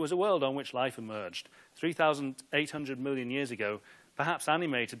 It was a world on which life emerged, 3,800 million years ago, perhaps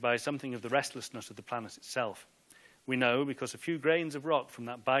animated by something of the restlessness of the planet itself. We know because a few grains of rock from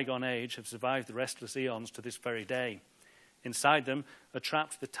that bygone age have survived the restless eons to this very day. Inside them are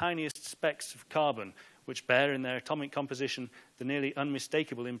trapped the tiniest specks of carbon, which bear in their atomic composition the nearly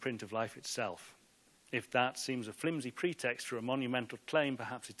unmistakable imprint of life itself. If that seems a flimsy pretext for a monumental claim,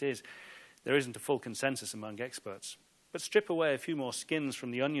 perhaps it is. There isn't a full consensus among experts. But strip away a few more skins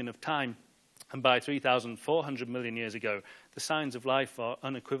from the onion of time, and by 3,400 million years ago, the signs of life are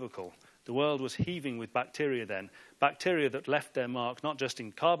unequivocal. The world was heaving with bacteria then, bacteria that left their mark not just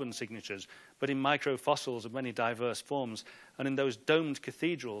in carbon signatures, but in microfossils of many diverse forms, and in those domed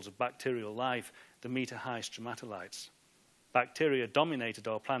cathedrals of bacterial life, the meter-high stromatolites. Bacteria dominated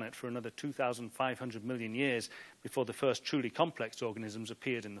our planet for another 2,500 million years before the first truly complex organisms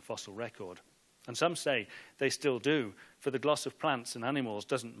appeared in the fossil record. And some say they still do, for the gloss of plants and animals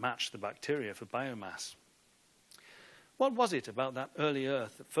doesn't match the bacteria for biomass. What was it about that early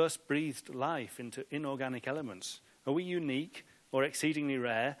Earth that first breathed life into inorganic elements? Are we unique or exceedingly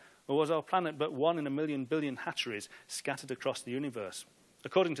rare, or was our planet but one in a million billion hatcheries scattered across the universe?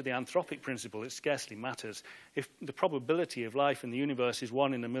 According to the anthropic principle, it scarcely matters. If the probability of life in the universe is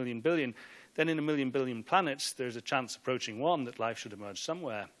 1 in a million billion, then in a million billion planets, there's a chance approaching 1 that life should emerge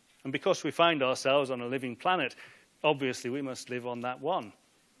somewhere. And because we find ourselves on a living planet, obviously we must live on that one.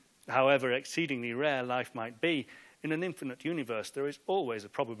 However exceedingly rare life might be, in an infinite universe, there is always a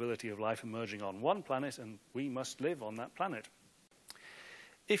probability of life emerging on one planet, and we must live on that planet.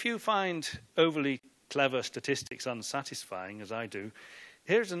 If you find overly clever statistics unsatisfying, as I do,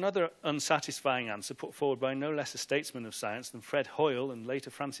 here's another unsatisfying answer put forward by no less a statesman of science than Fred Hoyle and later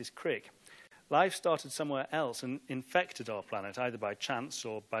Francis Crick. Life started somewhere else and infected our planet, either by chance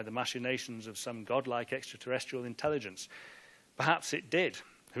or by the machinations of some godlike extraterrestrial intelligence. Perhaps it did.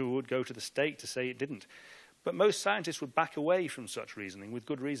 Who would go to the stake to say it didn't? But most scientists would back away from such reasoning with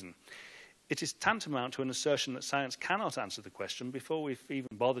good reason. It is tantamount to an assertion that science cannot answer the question before we've even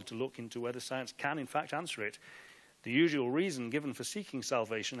bothered to look into whether science can in fact answer it. The usual reason given for seeking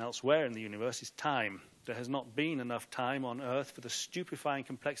salvation elsewhere in the universe is time. There has not been enough time on Earth for the stupefying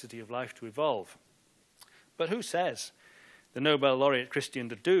complexity of life to evolve. But who says? The Nobel laureate Christian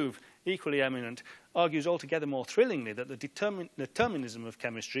de Duve, equally eminent, argues altogether more thrillingly that the determinism of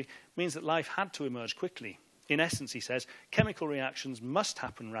chemistry means that life had to emerge quickly. In essence, he says, chemical reactions must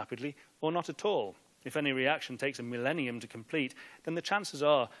happen rapidly or not at all. If any reaction takes a millennium to complete, then the chances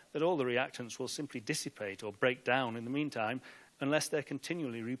are that all the reactants will simply dissipate or break down in the meantime, unless they're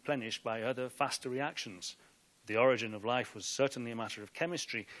continually replenished by other, faster reactions. The origin of life was certainly a matter of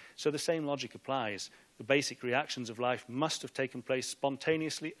chemistry, so the same logic applies. The basic reactions of life must have taken place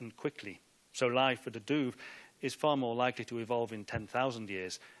spontaneously and quickly. So life, for de Duve, is far more likely to evolve in 10,000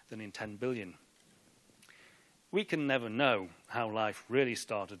 years than in 10 billion. We can never know how life really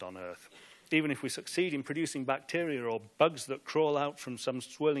started on Earth. Even if we succeed in producing bacteria or bugs that crawl out from some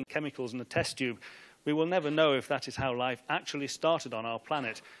swirling chemicals in a test tube, we will never know if that is how life actually started on our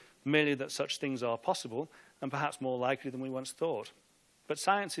planet, merely that such things are possible and perhaps more likely than we once thought. But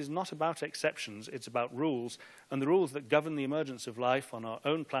science is not about exceptions, it's about rules, and the rules that govern the emergence of life on our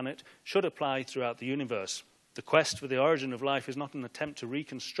own planet should apply throughout the universe. The quest for the origin of life is not an attempt to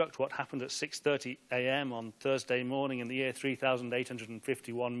reconstruct what happened at 6:30 a.m. on Thursday morning in the year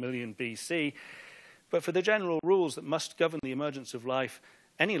 3,851 million BC, but for the general rules that must govern the emergence of life,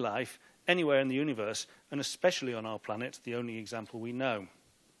 anywhere in the universe, and especially on our planet, the only example we know.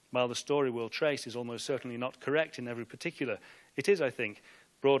 While the story we'll trace is almost certainly not correct in every particular, it is, I think,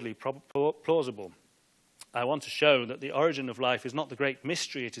 broadly plausible. I want to show that the origin of life is not the great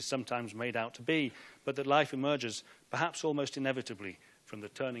mystery it is sometimes made out to be, but that life emerges, perhaps almost inevitably, from the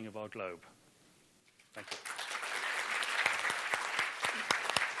turning of our globe. Thank you.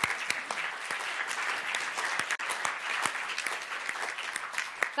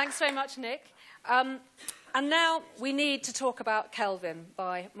 Thanks very much, Nick. And now we need to talk about Kelvin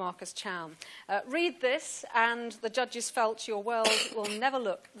by Marcus Chown. Read this, and the judges felt your world will never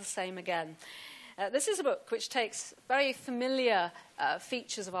look the same again. This is a book which takes very familiar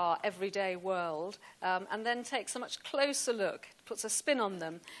features of our everyday world and then takes a much closer look, puts a spin on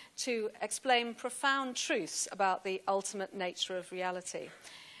them to explain profound truths about the ultimate nature of reality.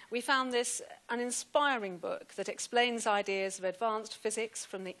 We found this an inspiring book that explains ideas of advanced physics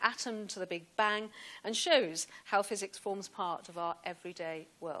from the atom to the Big Bang and shows how physics forms part of our everyday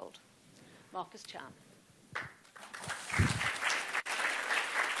world. Marcus Chown.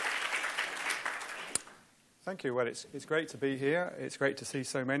 Thank you. Well, it's great to be here. It's great to see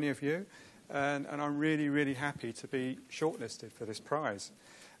so many of you. And I'm really, really happy to be shortlisted for this prize.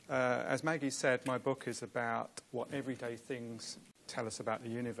 As Maggie said, my book is about what everyday things tell us about the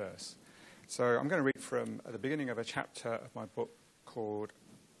universe. So I'm going to read from the beginning of a chapter of my book called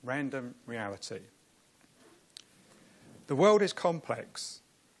Random Reality. The world is complex.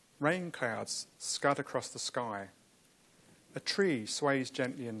 Rain clouds scud across the sky. A tree sways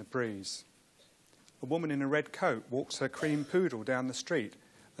gently in the breeze. A woman in a red coat walks her cream poodle down the street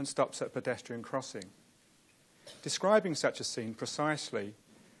and stops at a pedestrian crossing. Describing such a scene precisely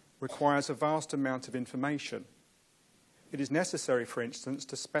requires a vast amount of information. It is necessary, for instance,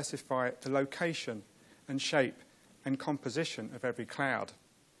 to specify the location and shape and composition of every cloud,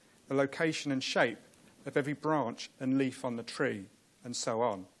 the location and shape of every branch and leaf on the tree, and so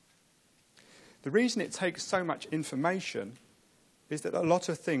on. The reason it takes so much information is that a lot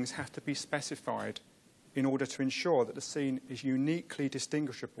of things have to be specified in order to ensure that the scene is uniquely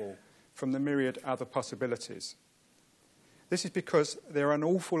distinguishable from the myriad other possibilities. This is because there are an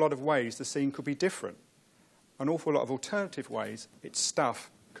awful lot of ways the scene could be different, an awful lot of alternative ways its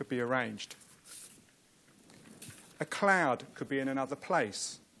stuff could be arranged. A cloud could be in another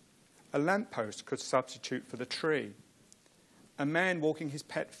place. A lamppost could substitute for the tree. A man walking his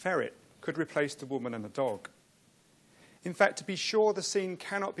pet ferret could replace the woman and the dog. In fact, to be sure the scene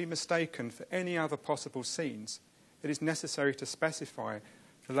cannot be mistaken for any other possible scenes, it is necessary to specify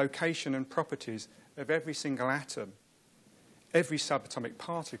the location and properties of every single atom, every subatomic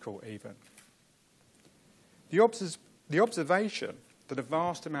particle even. The observation that a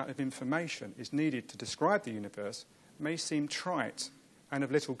vast amount of information is needed to describe the universe may seem trite and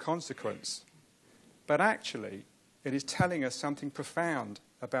of little consequence, but actually it is telling us something profound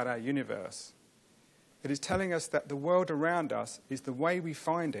about our universe. It is telling us that the world around us is the way we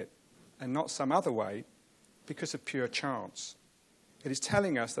find it and not some other way because of pure chance. It is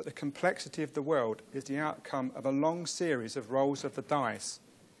telling us that the complexity of the world is the outcome of a long series of rolls of the dice,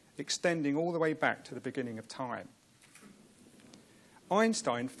 extending all the way back to the beginning of time.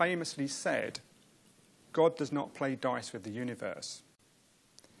 Einstein famously said, "God does not play dice with the universe."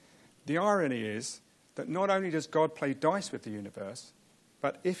 The irony is that not only does God play dice with the universe,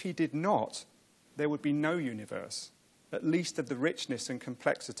 but if he did not, there would be no universe, at least of the richness and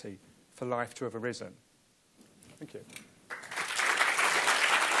complexity for life to have arisen. Thank you.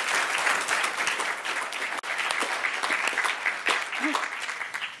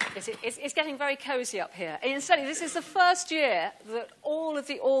 It's getting very cosy up here. And certainly, this is the first year that all of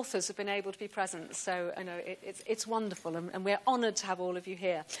the authors have been able to be present. So, you know, it's wonderful, and we're honoured to have all of you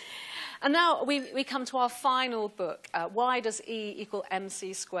here. And now we come to our final book, Why Does E Equal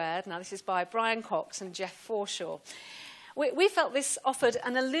MC Squared? Now, this is by Brian Cox and Jeff Forshaw. We felt this offered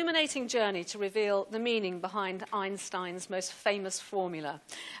an illuminating journey to reveal the meaning behind Einstein's most famous formula.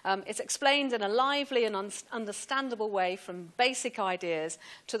 It's explained in a lively and understandable way from basic ideas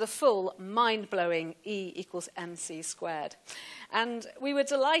to the full, mind-blowing E equals MC squared. And we were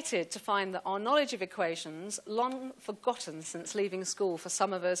delighted to find that our knowledge of equations, long forgotten since leaving school for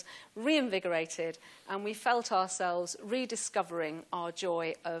some of us, reinvigorated, and we felt ourselves rediscovering our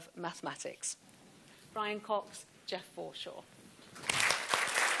joy of mathematics. Brian Cox, Jeff Forshaw.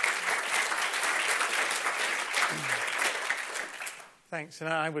 Thanks, and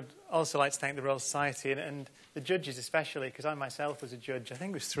I would also like to thank the Royal Society and the judges especially, because I myself was a judge, I think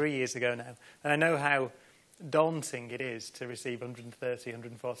it was 3 years ago now, and I know how daunting it is to receive 130,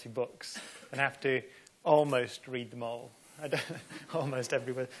 140 books and have to almost read them all, almost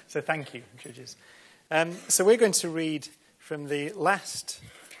every word. So thank you, judges. So we're going to read from the last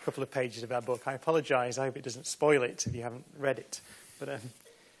couple of pages of our book. I apologise, I hope it doesn't spoil it if you haven't read it. But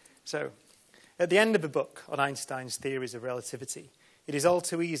so, at the end of a book on Einstein's theories of relativity, it is all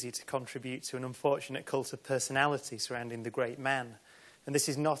too easy to contribute to an unfortunate cult of personality surrounding the great man, and this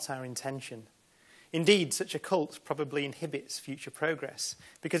is not our intention. Indeed, such a cult probably inhibits future progress,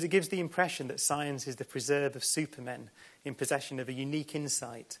 because it gives the impression that science is the preserve of supermen in possession of a unique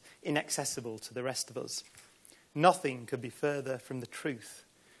insight, inaccessible to the rest of us. Nothing could be further from the truth.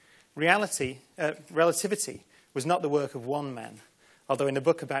 Relativity was not the work of one man, although in a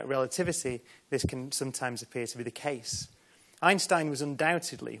book about relativity, this can sometimes appear to be the case. Einstein was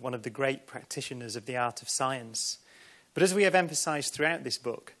undoubtedly one of the great practitioners of the art of science. But as we have emphasized throughout this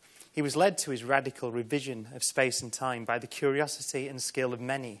book, he was led to his radical revision of space and time by the curiosity and skill of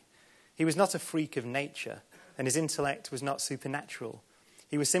many. He was not a freak of nature, and his intellect was not supernatural.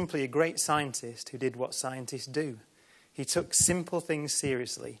 He was simply a great scientist who did what scientists do. He took simple things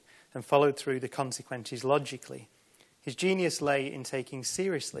seriously and followed through the consequences logically. His genius lay in taking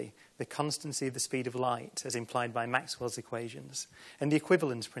seriously the constancy of the speed of light, as implied by Maxwell's equations, and the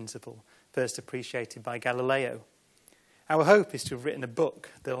equivalence principle, first appreciated by Galileo. Our hope is to have written a book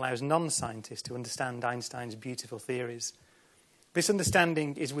that allows non-scientists to understand Einstein's beautiful theories. This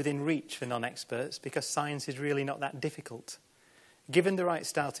understanding is within reach for non-experts because science is really not that difficult. Given the right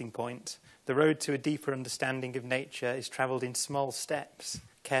starting point, the road to a deeper understanding of nature is travelled in small steps,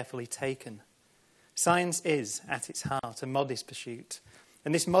 carefully taken. Science is, at its heart, a modest pursuit,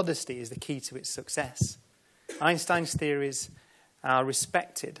 and this modesty is the key to its success. Einstein's theories are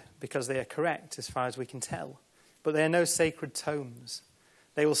respected because they are correct as far as we can tell, but they are no sacred tomes.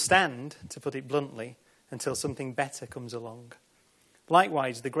 They will stand, to put it bluntly, until something better comes along.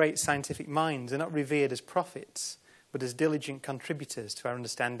 Likewise, the great scientific minds are not revered as prophets, but as diligent contributors to our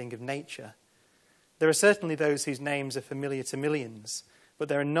understanding of nature. There are certainly those whose names are familiar to millions, but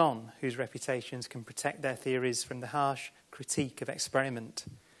there are none whose reputations can protect their theories from the harsh critique of experiment.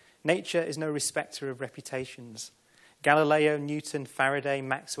 Nature is no respecter of reputations. Galileo, Newton, Faraday,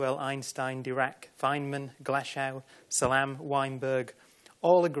 Maxwell, Einstein, Dirac, Feynman, Glashow, Salam, Weinberg,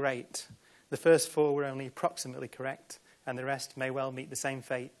 all are great. The first four were only approximately correct, and the rest may well meet the same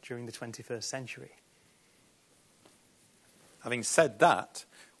fate during the 21st century. Having said that,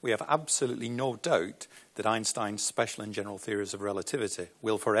 we have absolutely no doubt that Einstein's special and general theories of relativity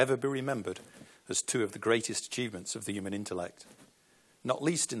will forever be remembered as two of the greatest achievements of the human intellect, not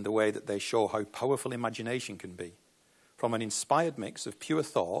least in the way that they show how powerful imagination can be. From an inspired mix of pure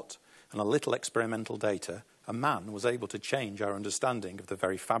thought and a little experimental data, a man was able to change our understanding of the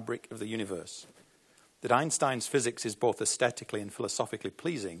very fabric of the universe. That Einstein's physics is both aesthetically and philosophically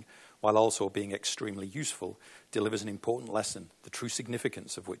pleasing, while also being extremely useful, delivers an important lesson, the true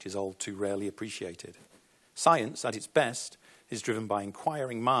significance of which is all too rarely appreciated. Science, at its best, is driven by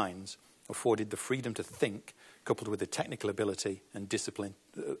inquiring minds, afforded the freedom to think, coupled with the technical ability and discipline,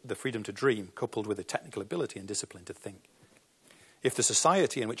 the freedom to dream, coupled with the technical ability and discipline to think. If the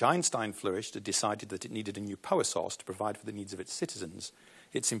society in which Einstein flourished had decided that it needed a new power source to provide for the needs of its citizens,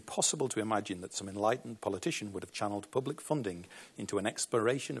 it's impossible to imagine that some enlightened politician would have channeled public funding into an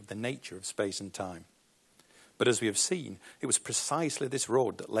exploration of the nature of space and time. But as we have seen, it was precisely this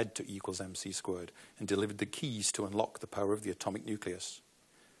road that led to E = mc squared and delivered the keys to unlock the power of the atomic nucleus.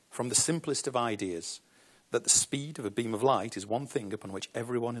 From the simplest of ideas, that the speed of a beam of light is one thing upon which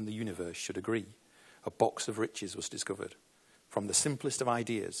everyone in the universe should agree, a box of riches was discovered. From the simplest of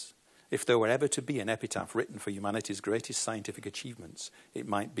ideas, if there were ever to be an epitaph written for humanity's greatest scientific achievements, it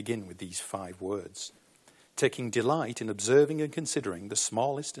might begin with these 5 words. Taking delight in observing and considering the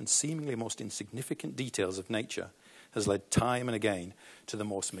smallest and seemingly most insignificant details of nature has led time and again to the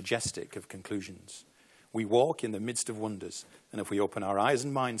most majestic of conclusions. We walk in the midst of wonders, and if we open our eyes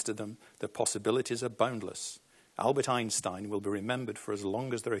and minds to them, the possibilities are boundless. Albert Einstein will be remembered for as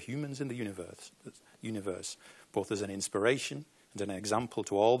long as there are humans in the universe, both as an inspiration and an example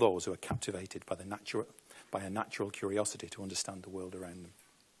to all those who are captivated by a natural curiosity to understand the world around them.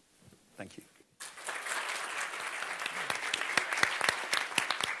 Thank you.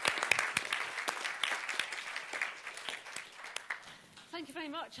 Thank you very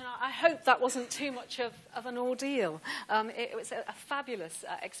much, and I hope that wasn't too much of an ordeal. It was a fabulous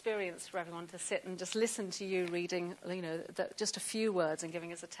experience for everyone to sit and just listen to you reading, just a few words and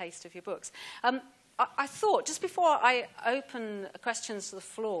giving us a taste of your books. I thought, just before I open questions to the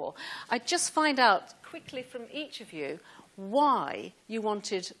floor, I'd just find out quickly from each of you why you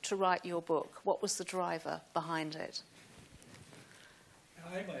wanted to write your book. What was the driver behind it?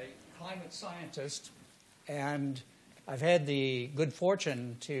 I'm a climate scientist, and I've had the good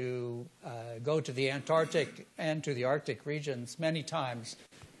fortune to go to the Antarctic and to the Arctic regions many times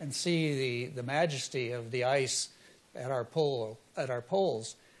and see the majesty of the ice at our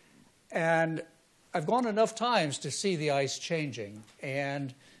poles. And I've gone enough times to see the ice changing,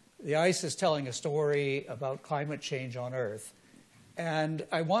 and the ice is telling a story about climate change on Earth. And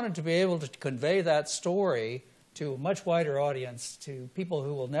I wanted to be able to convey that story to a much wider audience, to people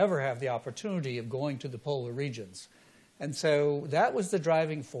who will never have the opportunity of going to the polar regions. And so that was the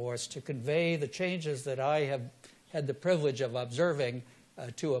driving force, to convey the changes that I have had the privilege of observing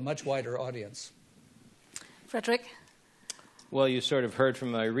to a much wider audience. Frederick? Well, you sort of heard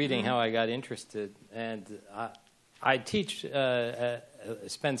from my reading how I got interested, and I teach,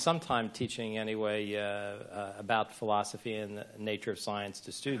 spend some time teaching anyway about philosophy and the nature of science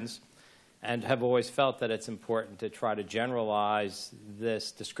to students, and have always felt that it's important to try to generalize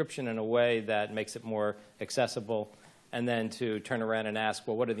this description in a way that makes it more accessible, and then to turn around and ask,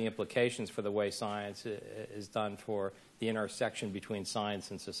 well, what are the implications for the way science is done for the intersection between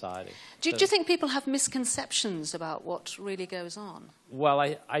science and society? Do you think people have misconceptions about what really goes on? Well,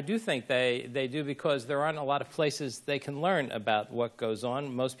 I do think they do, because there aren't a lot of places they can learn about what goes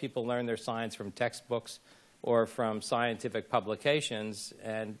on. Most people learn their science from textbooks or from scientific publications,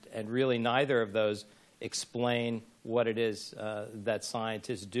 and really neither of those explain what it is that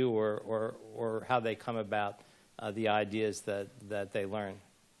scientists do or how they come about the ideas that they learn.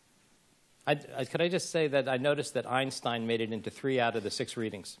 Could I just say that I noticed that Einstein made it into 3 out of the 6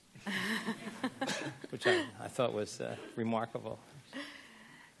 readings, which I thought was remarkable.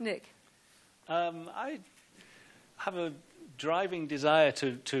 Nick? I have a driving desire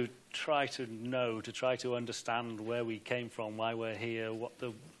to try to know, to try to understand where we came from, why we're here, what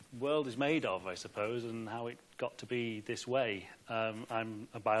the world is made of, I suppose, and how it got to be this way. I'm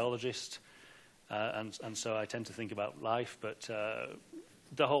a biologist, and so I tend to think about life, but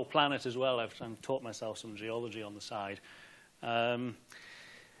the whole planet as well. I've taught myself some geology on the side.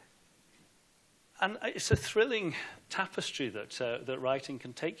 And it's a thrilling tapestry that writing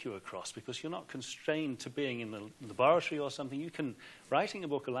can take you across, because you're not constrained to being in the laboratory or something. Writing a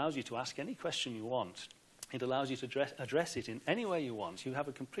book allows you to ask any question you want. It allows you to address it in any way you want. You have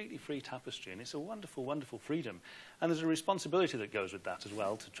a completely free tapestry, and it's a wonderful, wonderful freedom. And there's a responsibility that goes with that as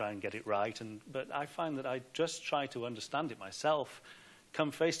well, to try and get it right. But I find that I just try to understand it myself, come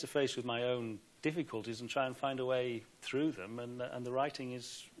face to face with my own difficulties and try and find a way through them. And the writing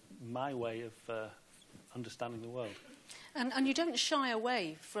is my way of understanding the world. And you don't shy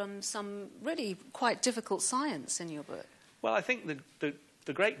away from some really quite difficult science in your book. Well, I think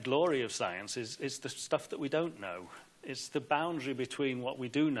the great glory of science is the stuff that we don't know. It's the boundary between what we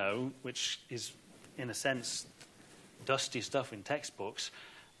do know, which is, in a sense, dusty stuff in textbooks,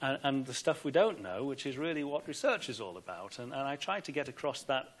 and the stuff we don't know, which is really what research is all about. And I try to get across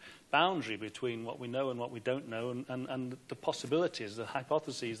that boundary between what we know and what we don't know, and the possibilities, the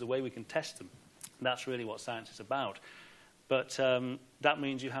hypotheses, the way we can test them. That's really what science is about. But that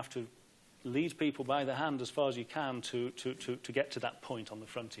means you have to lead people by the hand as far as you can to get to that point on the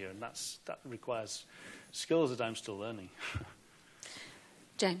frontier, and that requires skills that I'm still learning.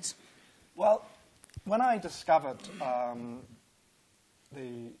 James? Well, when I discovered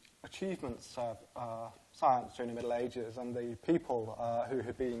the achievements of science during the Middle Ages and the people who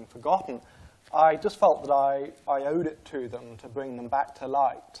had been forgotten, I just felt that I owed it to them to bring them back to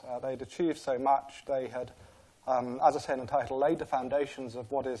light. They'd achieved so much. They had, as I said in the title, laid the foundations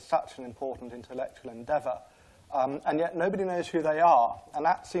of what is such an important intellectual endeavour, and yet nobody knows who they are, and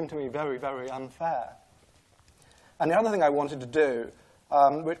that seemed to me very, very unfair. And the other thing I wanted to do,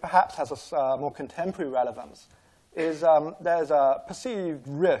 which perhaps has a more contemporary relevance, is there's a perceived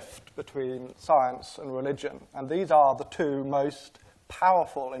rift between science and religion, and these are the two most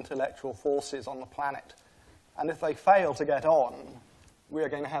powerful intellectual forces on the planet. And if they fail to get on, we are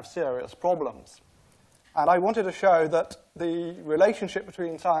going to have serious problems. And I wanted to show that the relationship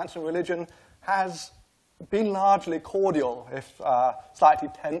between science and religion has been largely cordial, if slightly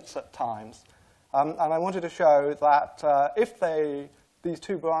tense at times. And I wanted to show that if these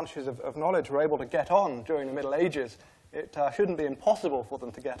two branches of knowledge were able to get on during the Middle Ages, it shouldn't be impossible for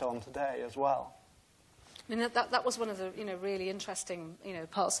them to get on today as well. I mean, that was one of the really interesting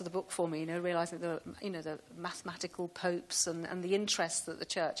parts of the book for me. Realizing the mathematical popes and the interest that the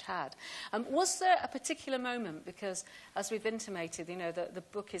church had. Was there a particular moment, because as we've intimated, the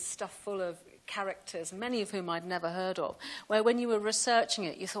book is stuffed full of characters, many of whom I'd never heard of, where when you were researching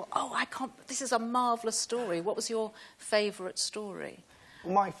it, you thought, this is a marvellous story. What was your favourite story?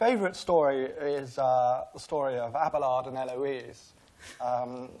 My favourite story is the story of Abelard and Eloise.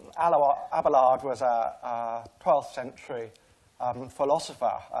 Abelard was a 12th century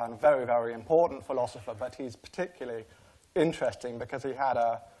philosopher, and very, very important philosopher, but he's particularly interesting because he had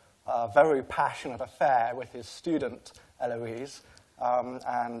a very passionate affair with his student, Eloise,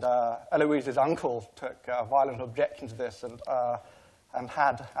 and Eloise's uncle took violent objection to this and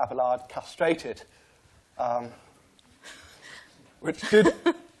had Abelard castrated, which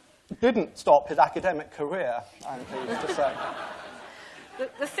didn't stop his academic career, I'm pleased to say.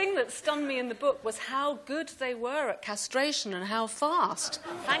 The thing that stunned me in the book was how good they were at castration and how fast,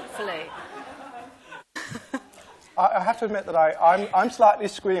 thankfully. I have to admit that I'm slightly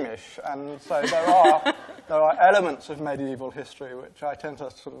squeamish, and so there are elements of medieval history which I tend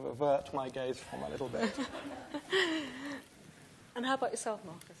to sort of avert my gaze from a little bit. And how about yourself,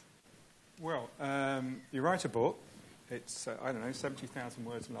 Marcus? Well, you write a book, it's, 70,000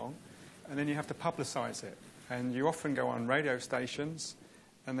 words long, and then you have to publicise it. And you often go on radio stations,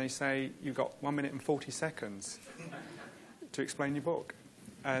 and they say you've got 1 minute and 40 seconds to explain your book.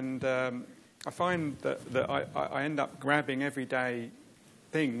 And I find that I end up grabbing everyday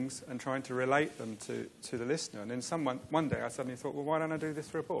things and trying to relate them to the listener. And then one day I suddenly thought, well, why don't I do this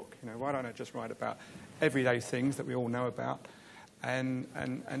for a book? Why don't I just write about everyday things that we all know about and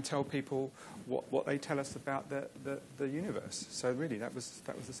tell people what they tell us about the universe? So really, that was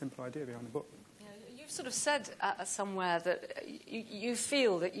the simple idea behind the book. sort of said somewhere that you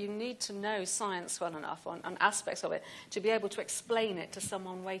feel that you need to know science well enough on aspects of it to be able to explain it to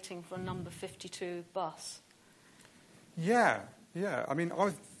someone waiting for a number 52 bus. Yeah. I mean, I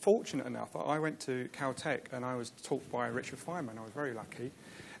was fortunate enough. I went to Caltech and I was taught by Richard Feynman. I was very lucky.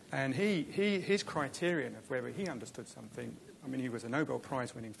 And his criterion of whether he understood something, I mean, he was a Nobel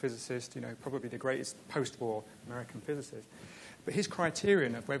Prize-winning physicist, probably the greatest post-war American physicist. But his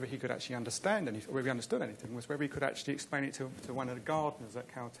criterion of whether he could actually understand anything, whether he understood anything, was whether he could actually explain it to one of the gardeners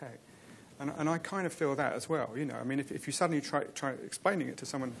at Caltech. And I kind of feel that as well. I mean, if you suddenly try explaining it to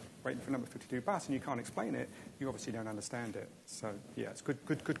someone waiting for number 52 bus and you can't explain it, you obviously don't understand it. So, yeah, it's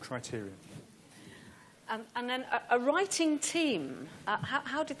good criterion. And then a writing team,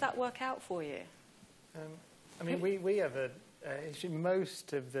 how did that work out for you? I mean, we have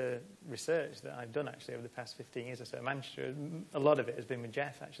most of the research that I've done actually over the past 15 years or so in Manchester, a lot of it has been with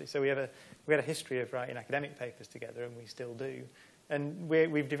Jeff actually. So we had a history of writing academic papers together, and we still do. And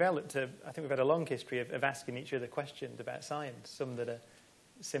we've developed I think we've had a long history of asking each other questions about science, some that are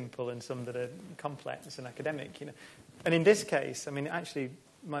simple and some that are complex and academic. And in this case, I mean, actually,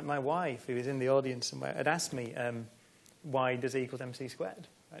 my wife, who is in the audience somewhere, had asked me why does E equals MC squared?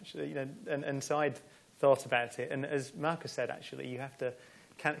 Actually, and so I'd thought about it, and as Marcus said, actually, you have to.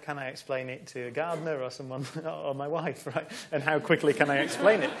 Can I explain it to a gardener or someone, or my wife, right? And how quickly can I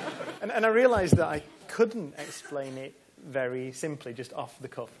explain it? And I realised that I couldn't explain it very simply, just off the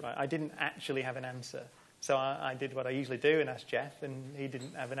cuff, right? I didn't actually have an answer. So I did what I usually do and asked Jeff, and he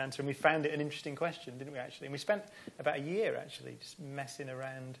didn't have an answer. And we found it an interesting question, didn't we, actually? And we spent about a year, actually, just messing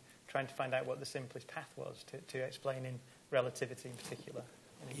around, trying to find out what the simplest path was to explaining relativity in particular.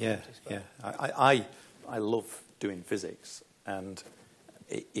 Yeah. I love doing physics, and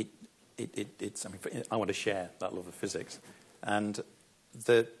it's. I mean, I want to share that love of physics, and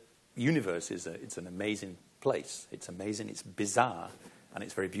the universe it's an amazing place. It's amazing. It's bizarre, and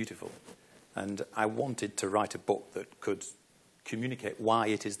it's very beautiful. And I wanted to write a book that could communicate why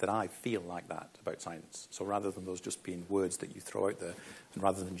it is that I feel like that about science. So rather than those just being words that you throw out there, and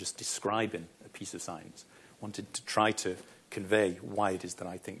rather than just describing a piece of science, I wanted to try to convey why it is that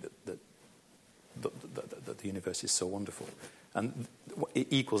I think that the universe is so wonderful. And E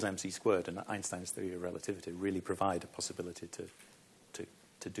equals MC squared and Einstein's theory of relativity really provide a possibility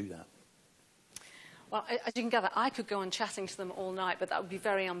to do that. Well, as you can gather, I could go on chatting to them all night, but that would be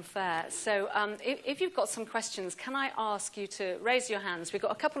very unfair. So if you've got some questions, can I ask you to raise your hands? We've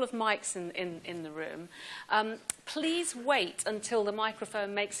got a couple of mics in the room. Please wait until the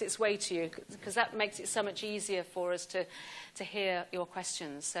microphone makes its way to you, because that makes it so much easier for us to hear your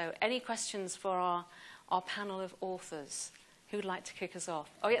questions. So any questions for our panel of authors? Who'd like to kick us off?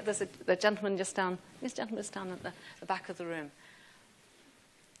 Oh, yeah, there's the gentleman just down. This gentleman's down at the back of the room.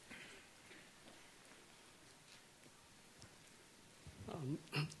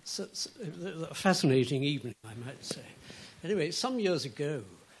 A fascinating evening, I might say. Anyway, some years ago,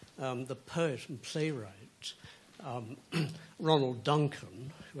 the poet and playwright Ronald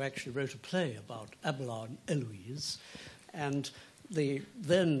Duncan, who actually wrote a play about Abelard and Eloise, and the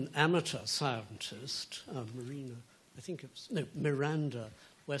then amateur scientist, Miranda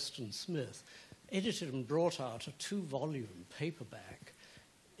Weston Smith, edited and brought out a 2-volume paperback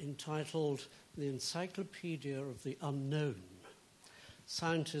entitled The Encyclopedia of the Unknown.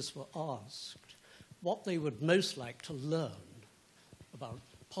 Scientists were asked what they would most like to learn about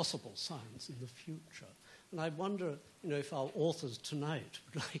possible science in the future. And I wonder, if our authors tonight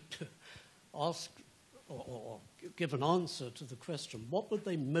would like to ask or give an answer to the question, what would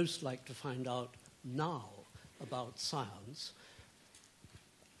they most like to find out now about science,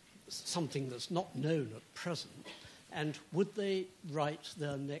 something that's not known at present, and would they write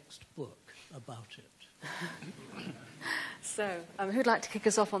their next book about it? So, who'd like to kick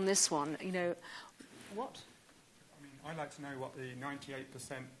us off on this one? What? I mean, I'd like to know what the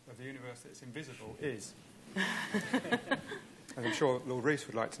 98% of the universe that's invisible is. And I'm sure Lord Rees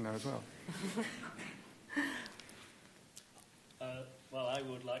would like to know as well. Well,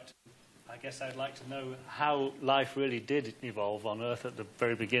 I guess I'd like to know how life really did evolve on Earth at the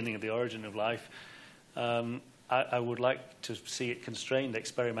very beginning of the origin of life. I would like to see it constrained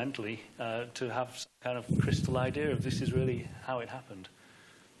experimentally to have some kind of crystal idea of this is really how it happened.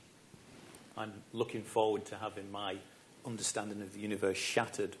 I'm looking forward to having my understanding of the universe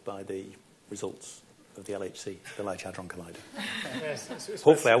shattered by the results of the LHC, the Large Hadron Collider. Yes,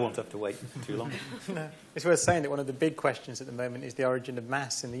 hopefully I won't have to wait too long. No. It's worth saying that one of the big questions at the moment is the origin of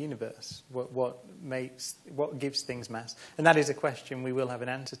mass in the universe. What gives things mass? And that is a question we will have an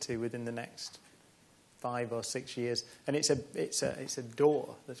answer to within the next 5 or 6 years, and it's a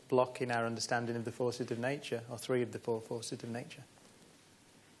door that's blocking our understanding of the forces of nature, or 3 of the 4 forces of nature.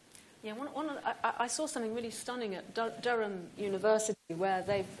 Yeah, I saw something really stunning at Durham University, where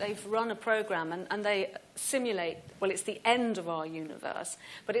they've run a program and they simulate. Well, it's the end of our universe,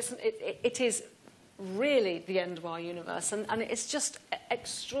 but it is really the end of our universe, and it's just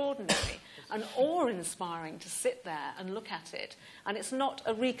extraordinary and awe-inspiring to sit there and look at it. And it's not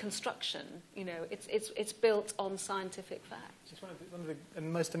a reconstruction, you know. It's built on scientific facts. It's one of the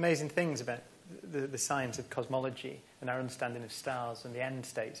most amazing things about the science of cosmology and our understanding of stars and the end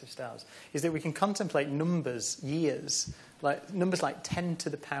states of stars is that we can contemplate numbers, years, like numbers like 10 to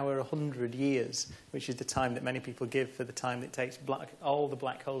the power 100 years, which is the time that many people give for the time it takes all the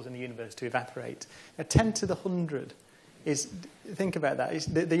black holes in the universe to evaporate. Now, 10 to the 100 is, think about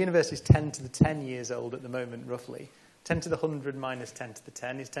that, the universe is 10 to the 10 years old at the moment, roughly. 10 to the 100 minus 10 to the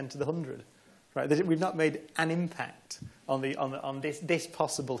 10 is 10 to the 100. Right? We've not made an impact on this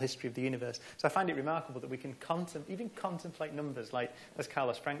possible history of the universe. So I find it remarkable that we can even contemplate numbers like, that's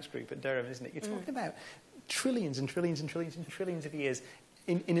Carlos Frank's group at Durham, isn't it? You're talking about trillions and trillions and trillions and trillions of years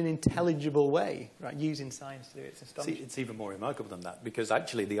in an intelligible way, right? Using science to do it. It's astonishing. See, it's even more remarkable than that, because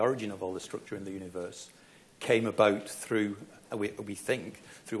actually the origin of all the structure in the universe came about through, we think,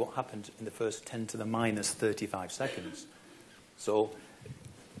 through what happened in the first 10 to the minus 35 seconds. So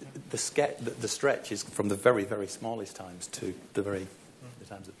the stretch is from the very, very smallest times to the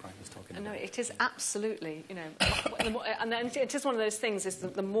times that Brian was talking about. No, it is absolutely, you know, and it is one of those things, is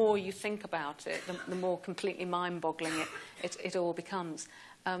that the more you think about it, the more completely mind-boggling it all becomes.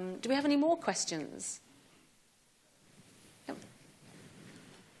 Do we have any more questions? Yep.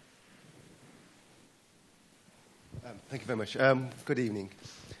 Thank you very much. Good evening.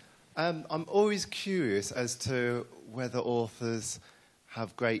 I'm always curious as to whether authors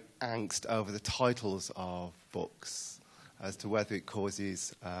have great angst over the titles of books, as to whether it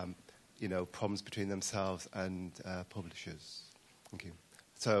causes, problems between themselves and publishers. Thank you.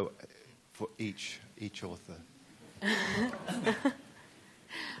 So, for each author.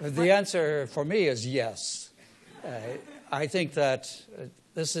 The answer for me is yes. I think that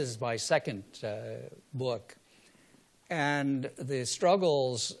this is my second book, and the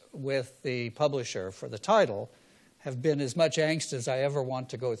struggles with the publisher for the title have been as much angst as I ever want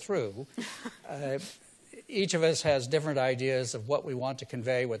to go through. Each of us has different ideas of what we want to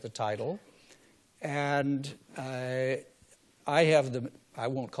convey with the title, and I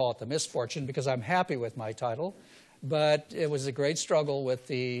won't call it the misfortune because I'm happy with my title, but it was a great struggle with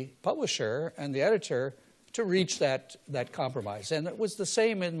the publisher and the editor to reach that compromise. And it was the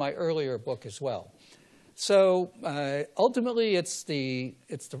same in my earlier book as well. So ultimately, it's the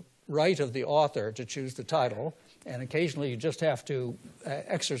right of the author to choose the title, and occasionally you just have to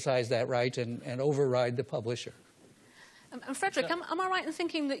exercise that right and override the publisher. And Frederick, am I right in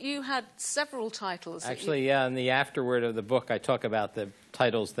thinking that you had several titles? Actually, yeah, in the afterword of the book, I talk about the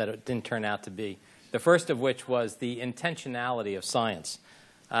titles that it didn't turn out to be. The first of which was The Intentionality of Science,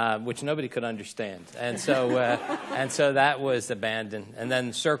 which nobody could understand. And so that was abandoned. And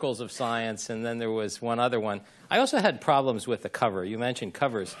then Circles of Science, and then there was one other one. I also had problems with the cover. You mentioned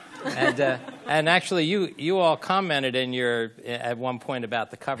covers. And actually, you all commented at one point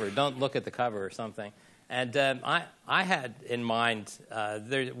about the cover. Don't look at the cover or something. And I had in mind,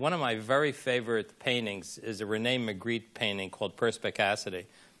 one of my very favorite paintings is a René Magritte painting called Perspicacity.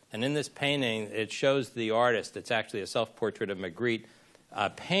 And in this painting, it shows the artist, it's actually a self-portrait of Magritte,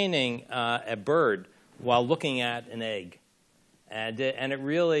 painting a bird while looking at an egg. And it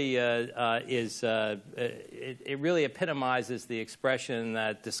really it really epitomizes the expression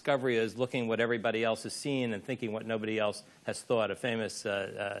that discovery is looking what everybody else has seen and thinking what nobody else has thought, a famous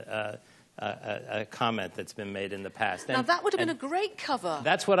a comment that's been made in the past. Now that would have been a great cover.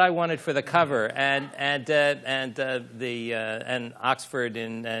 That's what I wanted for the cover, and Oxford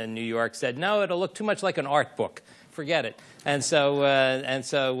in New York said no, it'll look too much like an art book. Forget it. And so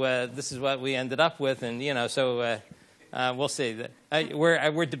this is what we ended up with, and we'll see.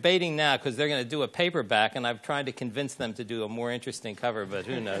 We're debating now because they're going to do a paperback, and I've tried to convince them to do a more interesting cover, but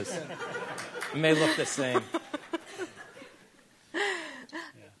who knows? It may look the same.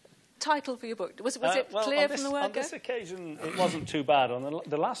 Title for your book? Was it clear from the word on this occasion, it wasn't too bad. On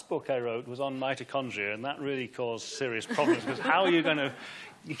the last book I wrote was on mitochondria, and that really caused serious problems because how are you going to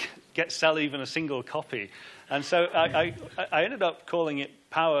sell even a single copy? And so I ended up calling it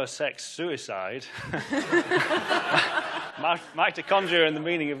Power, Sex, Suicide. Mitochondria and the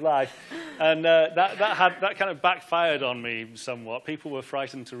Meaning of Life. And that kind of backfired on me somewhat. People were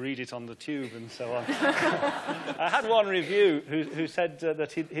frightened to read it on the tube and so on. I had one review who said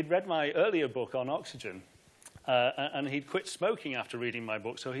that he'd read my earlier book on oxygen, and he'd quit smoking after reading my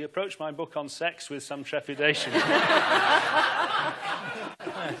book, so he approached my book on sex with some trepidation.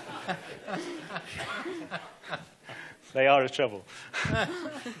 They are a trouble. That's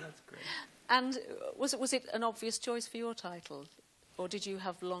great. And was it an obvious choice for your title, or did you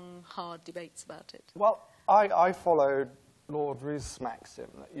have long, hard debates about it? Well, I followed Lord Rees' maxim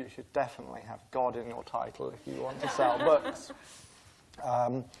that you should definitely have God in your title if you want to sell books.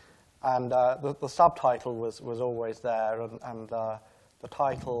 The subtitle was always there, and the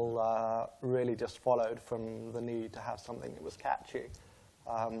title really just followed from the need to have something that was catchy.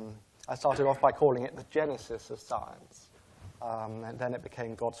 I started off by calling it the Genesis of Science, and then it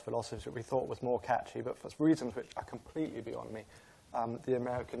became God's Philosophy, which we thought was more catchy, but for reasons which are completely beyond me, the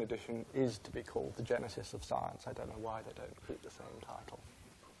American edition is to be called the Genesis of Science. I don't know why they don't keep the same title.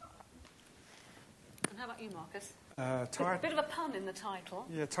 And how about you, Marcus? A bit of a pun in the title.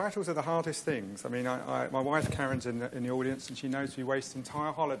 Yeah, titles are the hardest things. I mean, my wife Karen's in the audience, and she knows we waste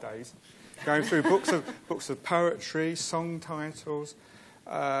entire holidays going through books of poetry, song titles.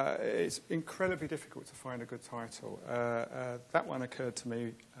 It's incredibly difficult to find a good title. That one occurred to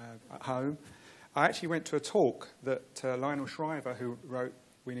me at home. I actually went to a talk that Lionel Shriver, who wrote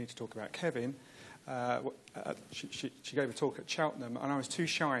We Need to Talk About Kevin, she gave a talk at Cheltenham, and I was too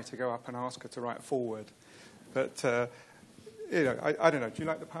shy to go up and ask her to write a foreword. But, I don't know. Do you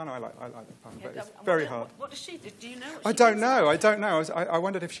like the pun? I like the pun, but it's very hard. What does she do? Do you know what I don't know. I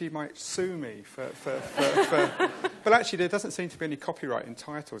wondered if she might sue me for But actually, there doesn't seem to be any copyright in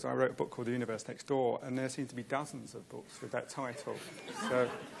titles. I wrote a book called The Universe Next Door, and there seem to be dozens of books with that title. So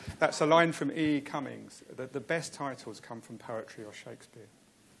that's a line from E. Cummings, that the best titles come from poetry or Shakespeare.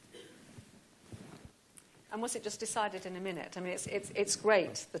 And was it just decided in a minute? I mean, it's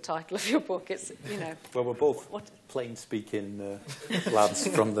great, the title of your book. It's, Well, we're both plain-speaking lads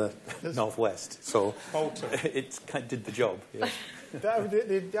from the northwest, so it kind of did the job. Yeah.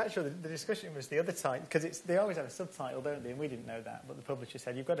 The discussion was the other title, because they always have a subtitle, don't they? And we didn't know that, but the publisher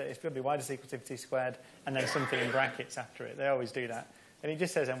said it's got to be y is equal to t squared, and then something in brackets after it. They always do that, and he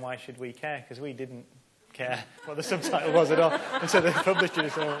just says, "And why should we care?" Because we didn't care what the subtitle was at all, and so the publisher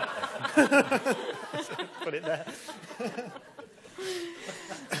just put it there.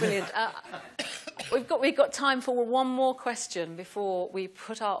 Brilliant. We've got time for one more question before we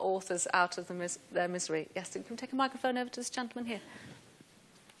put our authors out of their misery. Yes, can we take a microphone over to this gentleman here?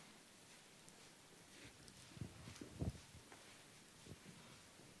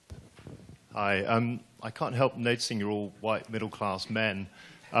 Hi. I can't help noticing you're all white middle-class men.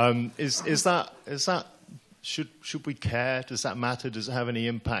 Is that should we care? Does that matter? Does it have any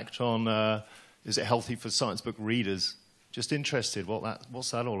impact on? Is it healthy for science book readers? Just interested.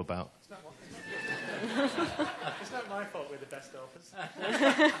 What's that all about? It's not my fault we're the best authors.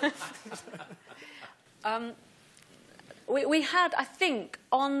 We had, I think,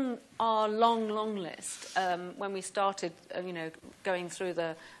 on our long list, when we started, going through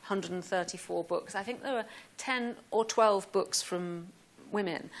the 134 books, I think there were 10 or 12 books from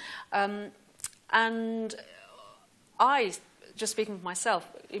women. And I, just speaking for myself,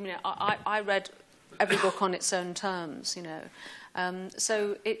 I read every book on its own terms,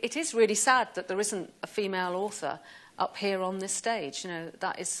 So it is really sad that there isn't a female author up here on this stage.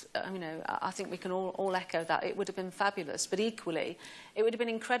 That is, I think we can all echo that. It would have been fabulous, but equally, it would have been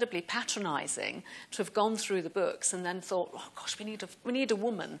incredibly patronising to have gone through the books and then thought, oh gosh, we need a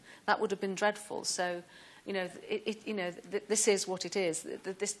woman. That would have been dreadful. So, this is what it is.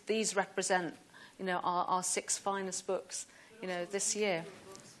 These represent, our 6 finest books, this year.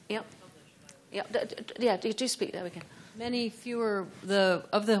 Yep. Yeah, do speak. There we go. Many fewer,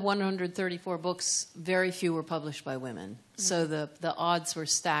 of the 134 books, very few were published by women. Mm-hmm. So the odds were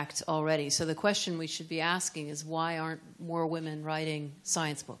stacked already. So the question we should be asking is, why aren't more women writing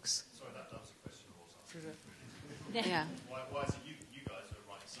science books? Sorry, that was a question I was asking. Yeah. Why is it you guys who are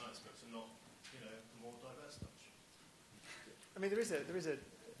writing science books and not, a more diverse bunch? I mean, there is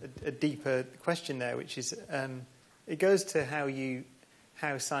a deeper question there, which is it goes to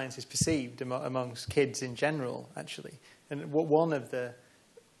how science is perceived amongst kids in general, actually. And one of the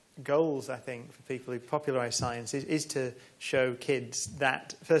goals, I think, for people who popularise science is to show kids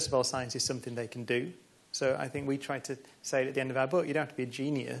that, first of all, science is something they can do, So I think we try to say at the end of our book, you don't have to be a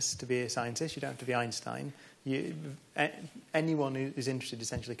genius to be a scientist. You don't have to be Einstein. Anyone who is interested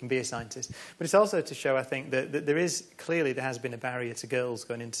essentially can be a scientist. But it's also to show, I think, that there has been a barrier to girls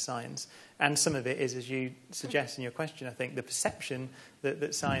going into science. And some of it is, as you suggest in your question, I think, the perception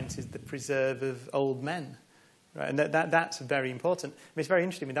that science is the preserve of old men. Right? And that's very important. I mean, it's very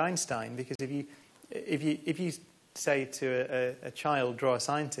interesting with Einstein, because if you say to a child, draw a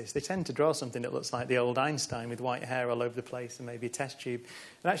scientist, they tend to draw something that looks like the old Einstein with white hair all over the place and maybe a test tube.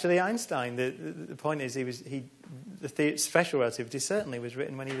 And actually, Einstein, the point is, the special relativity certainly was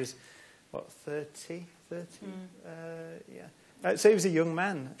written when he was, 30? Yeah. So he was a young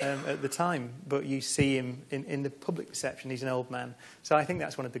man at the time, but you see him in the public perception, he's an old man. So I think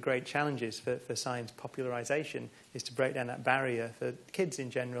that's one of the great challenges for science popularisation, is to break down that barrier for kids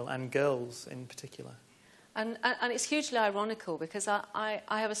in general and girls in particular. And it's hugely ironical, because I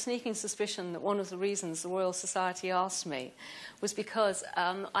have a sneaking suspicion that one of the reasons the Royal Society asked me was because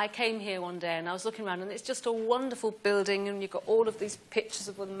I came here one day and I was looking around, and it's just a wonderful building, and you've got all of these pictures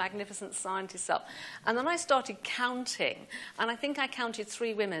of the magnificent scientists up. And then I started counting, and I think I counted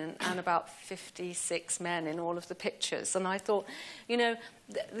 3 women and about 56 men in all of the pictures. And I thought,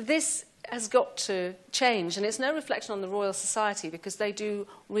 this has got to change, and it's no reflection on the Royal Society, because they do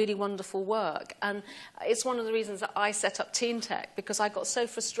really wonderful work. And it's one of the reasons that I set up Teen Tech, because I got so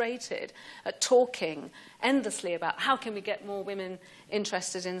frustrated at talking endlessly about how can we get more women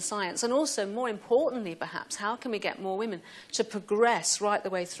interested in science, and also, more importantly perhaps, how can we get more women to progress right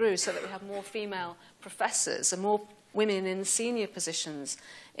the way through, so that we have more female professors and more women in senior positions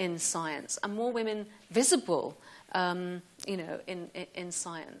in science, and more women visible in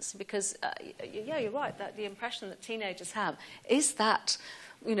science. Because, you're right, that the impression that teenagers have is that,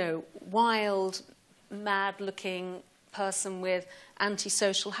 wild, mad-looking person with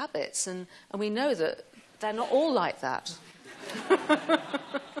antisocial habits. And we know that they're not all like that. I'd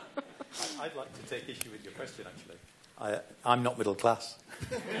like to take issue with your question, actually. I'm not middle class.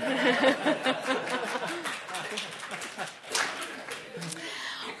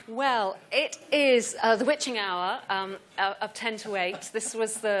 Well, it is the witching hour of 10 to 8. This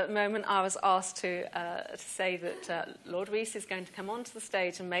was the moment I was asked to say that Lord Rees is going to come onto the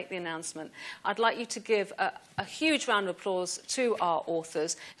stage and make the announcement. I'd like you to give a huge round of applause to our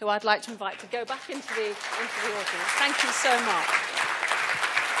authors, who I'd like to invite to go back into the audience. Thank you so much.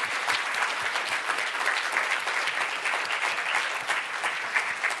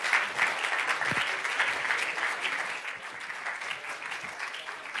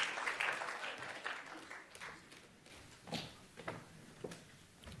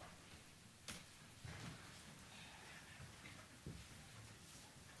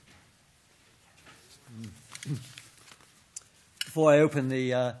 Before I open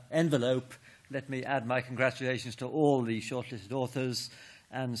the envelope, let me add my congratulations to all the shortlisted authors,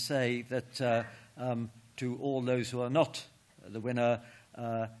 and say that to all those who are not the winner,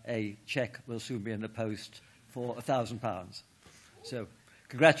 a cheque will soon be in the post for £1,000. So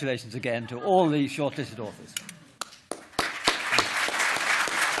congratulations again to all the shortlisted authors.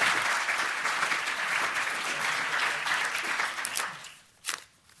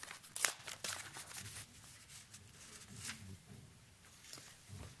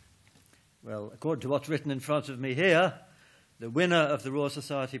 Well, according to what's written in front of me here, the winner of the Royal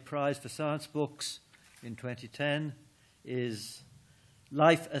Society Prize for Science Books in 2010 is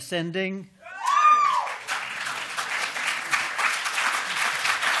Life Ascending.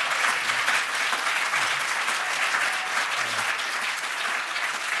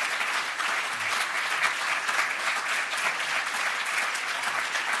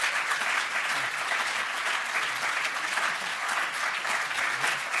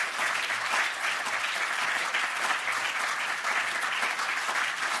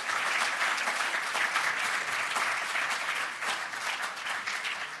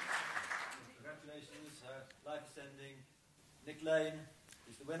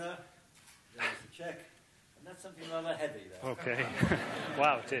 Okay.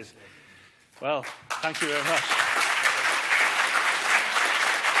 Wow, it is. Well, thank you very much.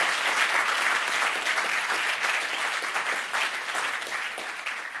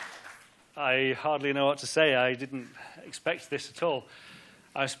 I hardly know what to say. I didn't expect this at all.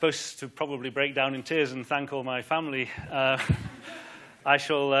 I was supposed to probably break down in tears and thank all my family. I'll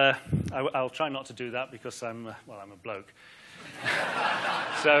try not to do that, because I'm a bloke.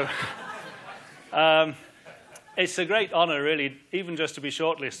 So, it's a great honour, really, even just to be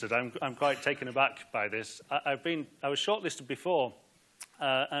shortlisted. I'm quite taken aback by this. I was shortlisted before,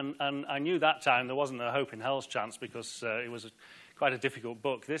 and I knew that time there wasn't a hope in hell's chance, because it was quite a difficult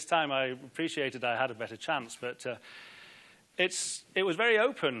book. This time I appreciated I had a better chance, but it was very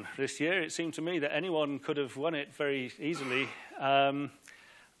open this year. It seemed to me that anyone could have won it very easily. And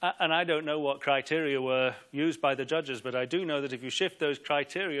I don't know what criteria were used by the judges, but I do know that if you shift those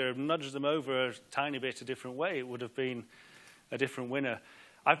criteria and nudge them over a tiny bit a different way, it would have been a different winner.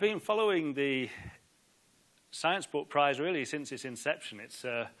 I've been following the Science Book Prize really since its inception. It's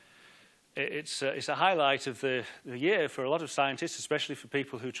a highlight of the year for a lot of scientists, especially for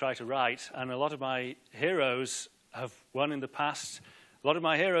people who try to write. And a lot of my heroes have won in the past. A lot of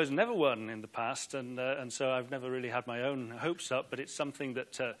my heroes never won in the past, and so I've never really had my own hopes up. But it's something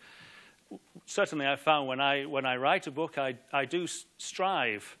that certainly I found when I write a book, I do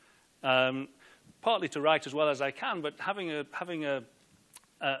strive partly to write as well as I can. But having a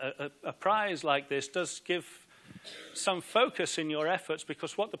prize like this does give some focus in your efforts,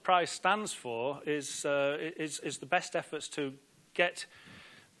 because what the prize stands for is the best efforts to get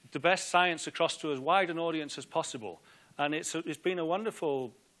the best science across to as wide an audience as possible. And it's been a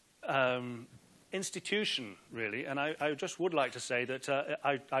wonderful institution, really. And I just would like to say that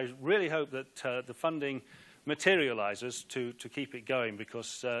I really hope that the funding materializes to keep it going,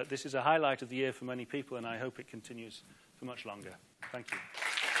 because this is a highlight of the year for many people, and I hope it continues for much longer. Thank you.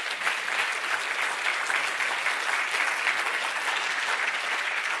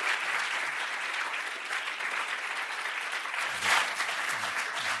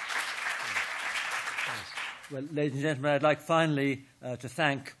 Well, ladies and gentlemen, I'd like finally to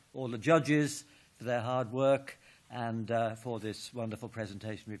thank all the judges for their hard work and for this wonderful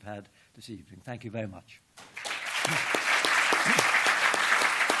presentation we've had this evening. Thank you very much.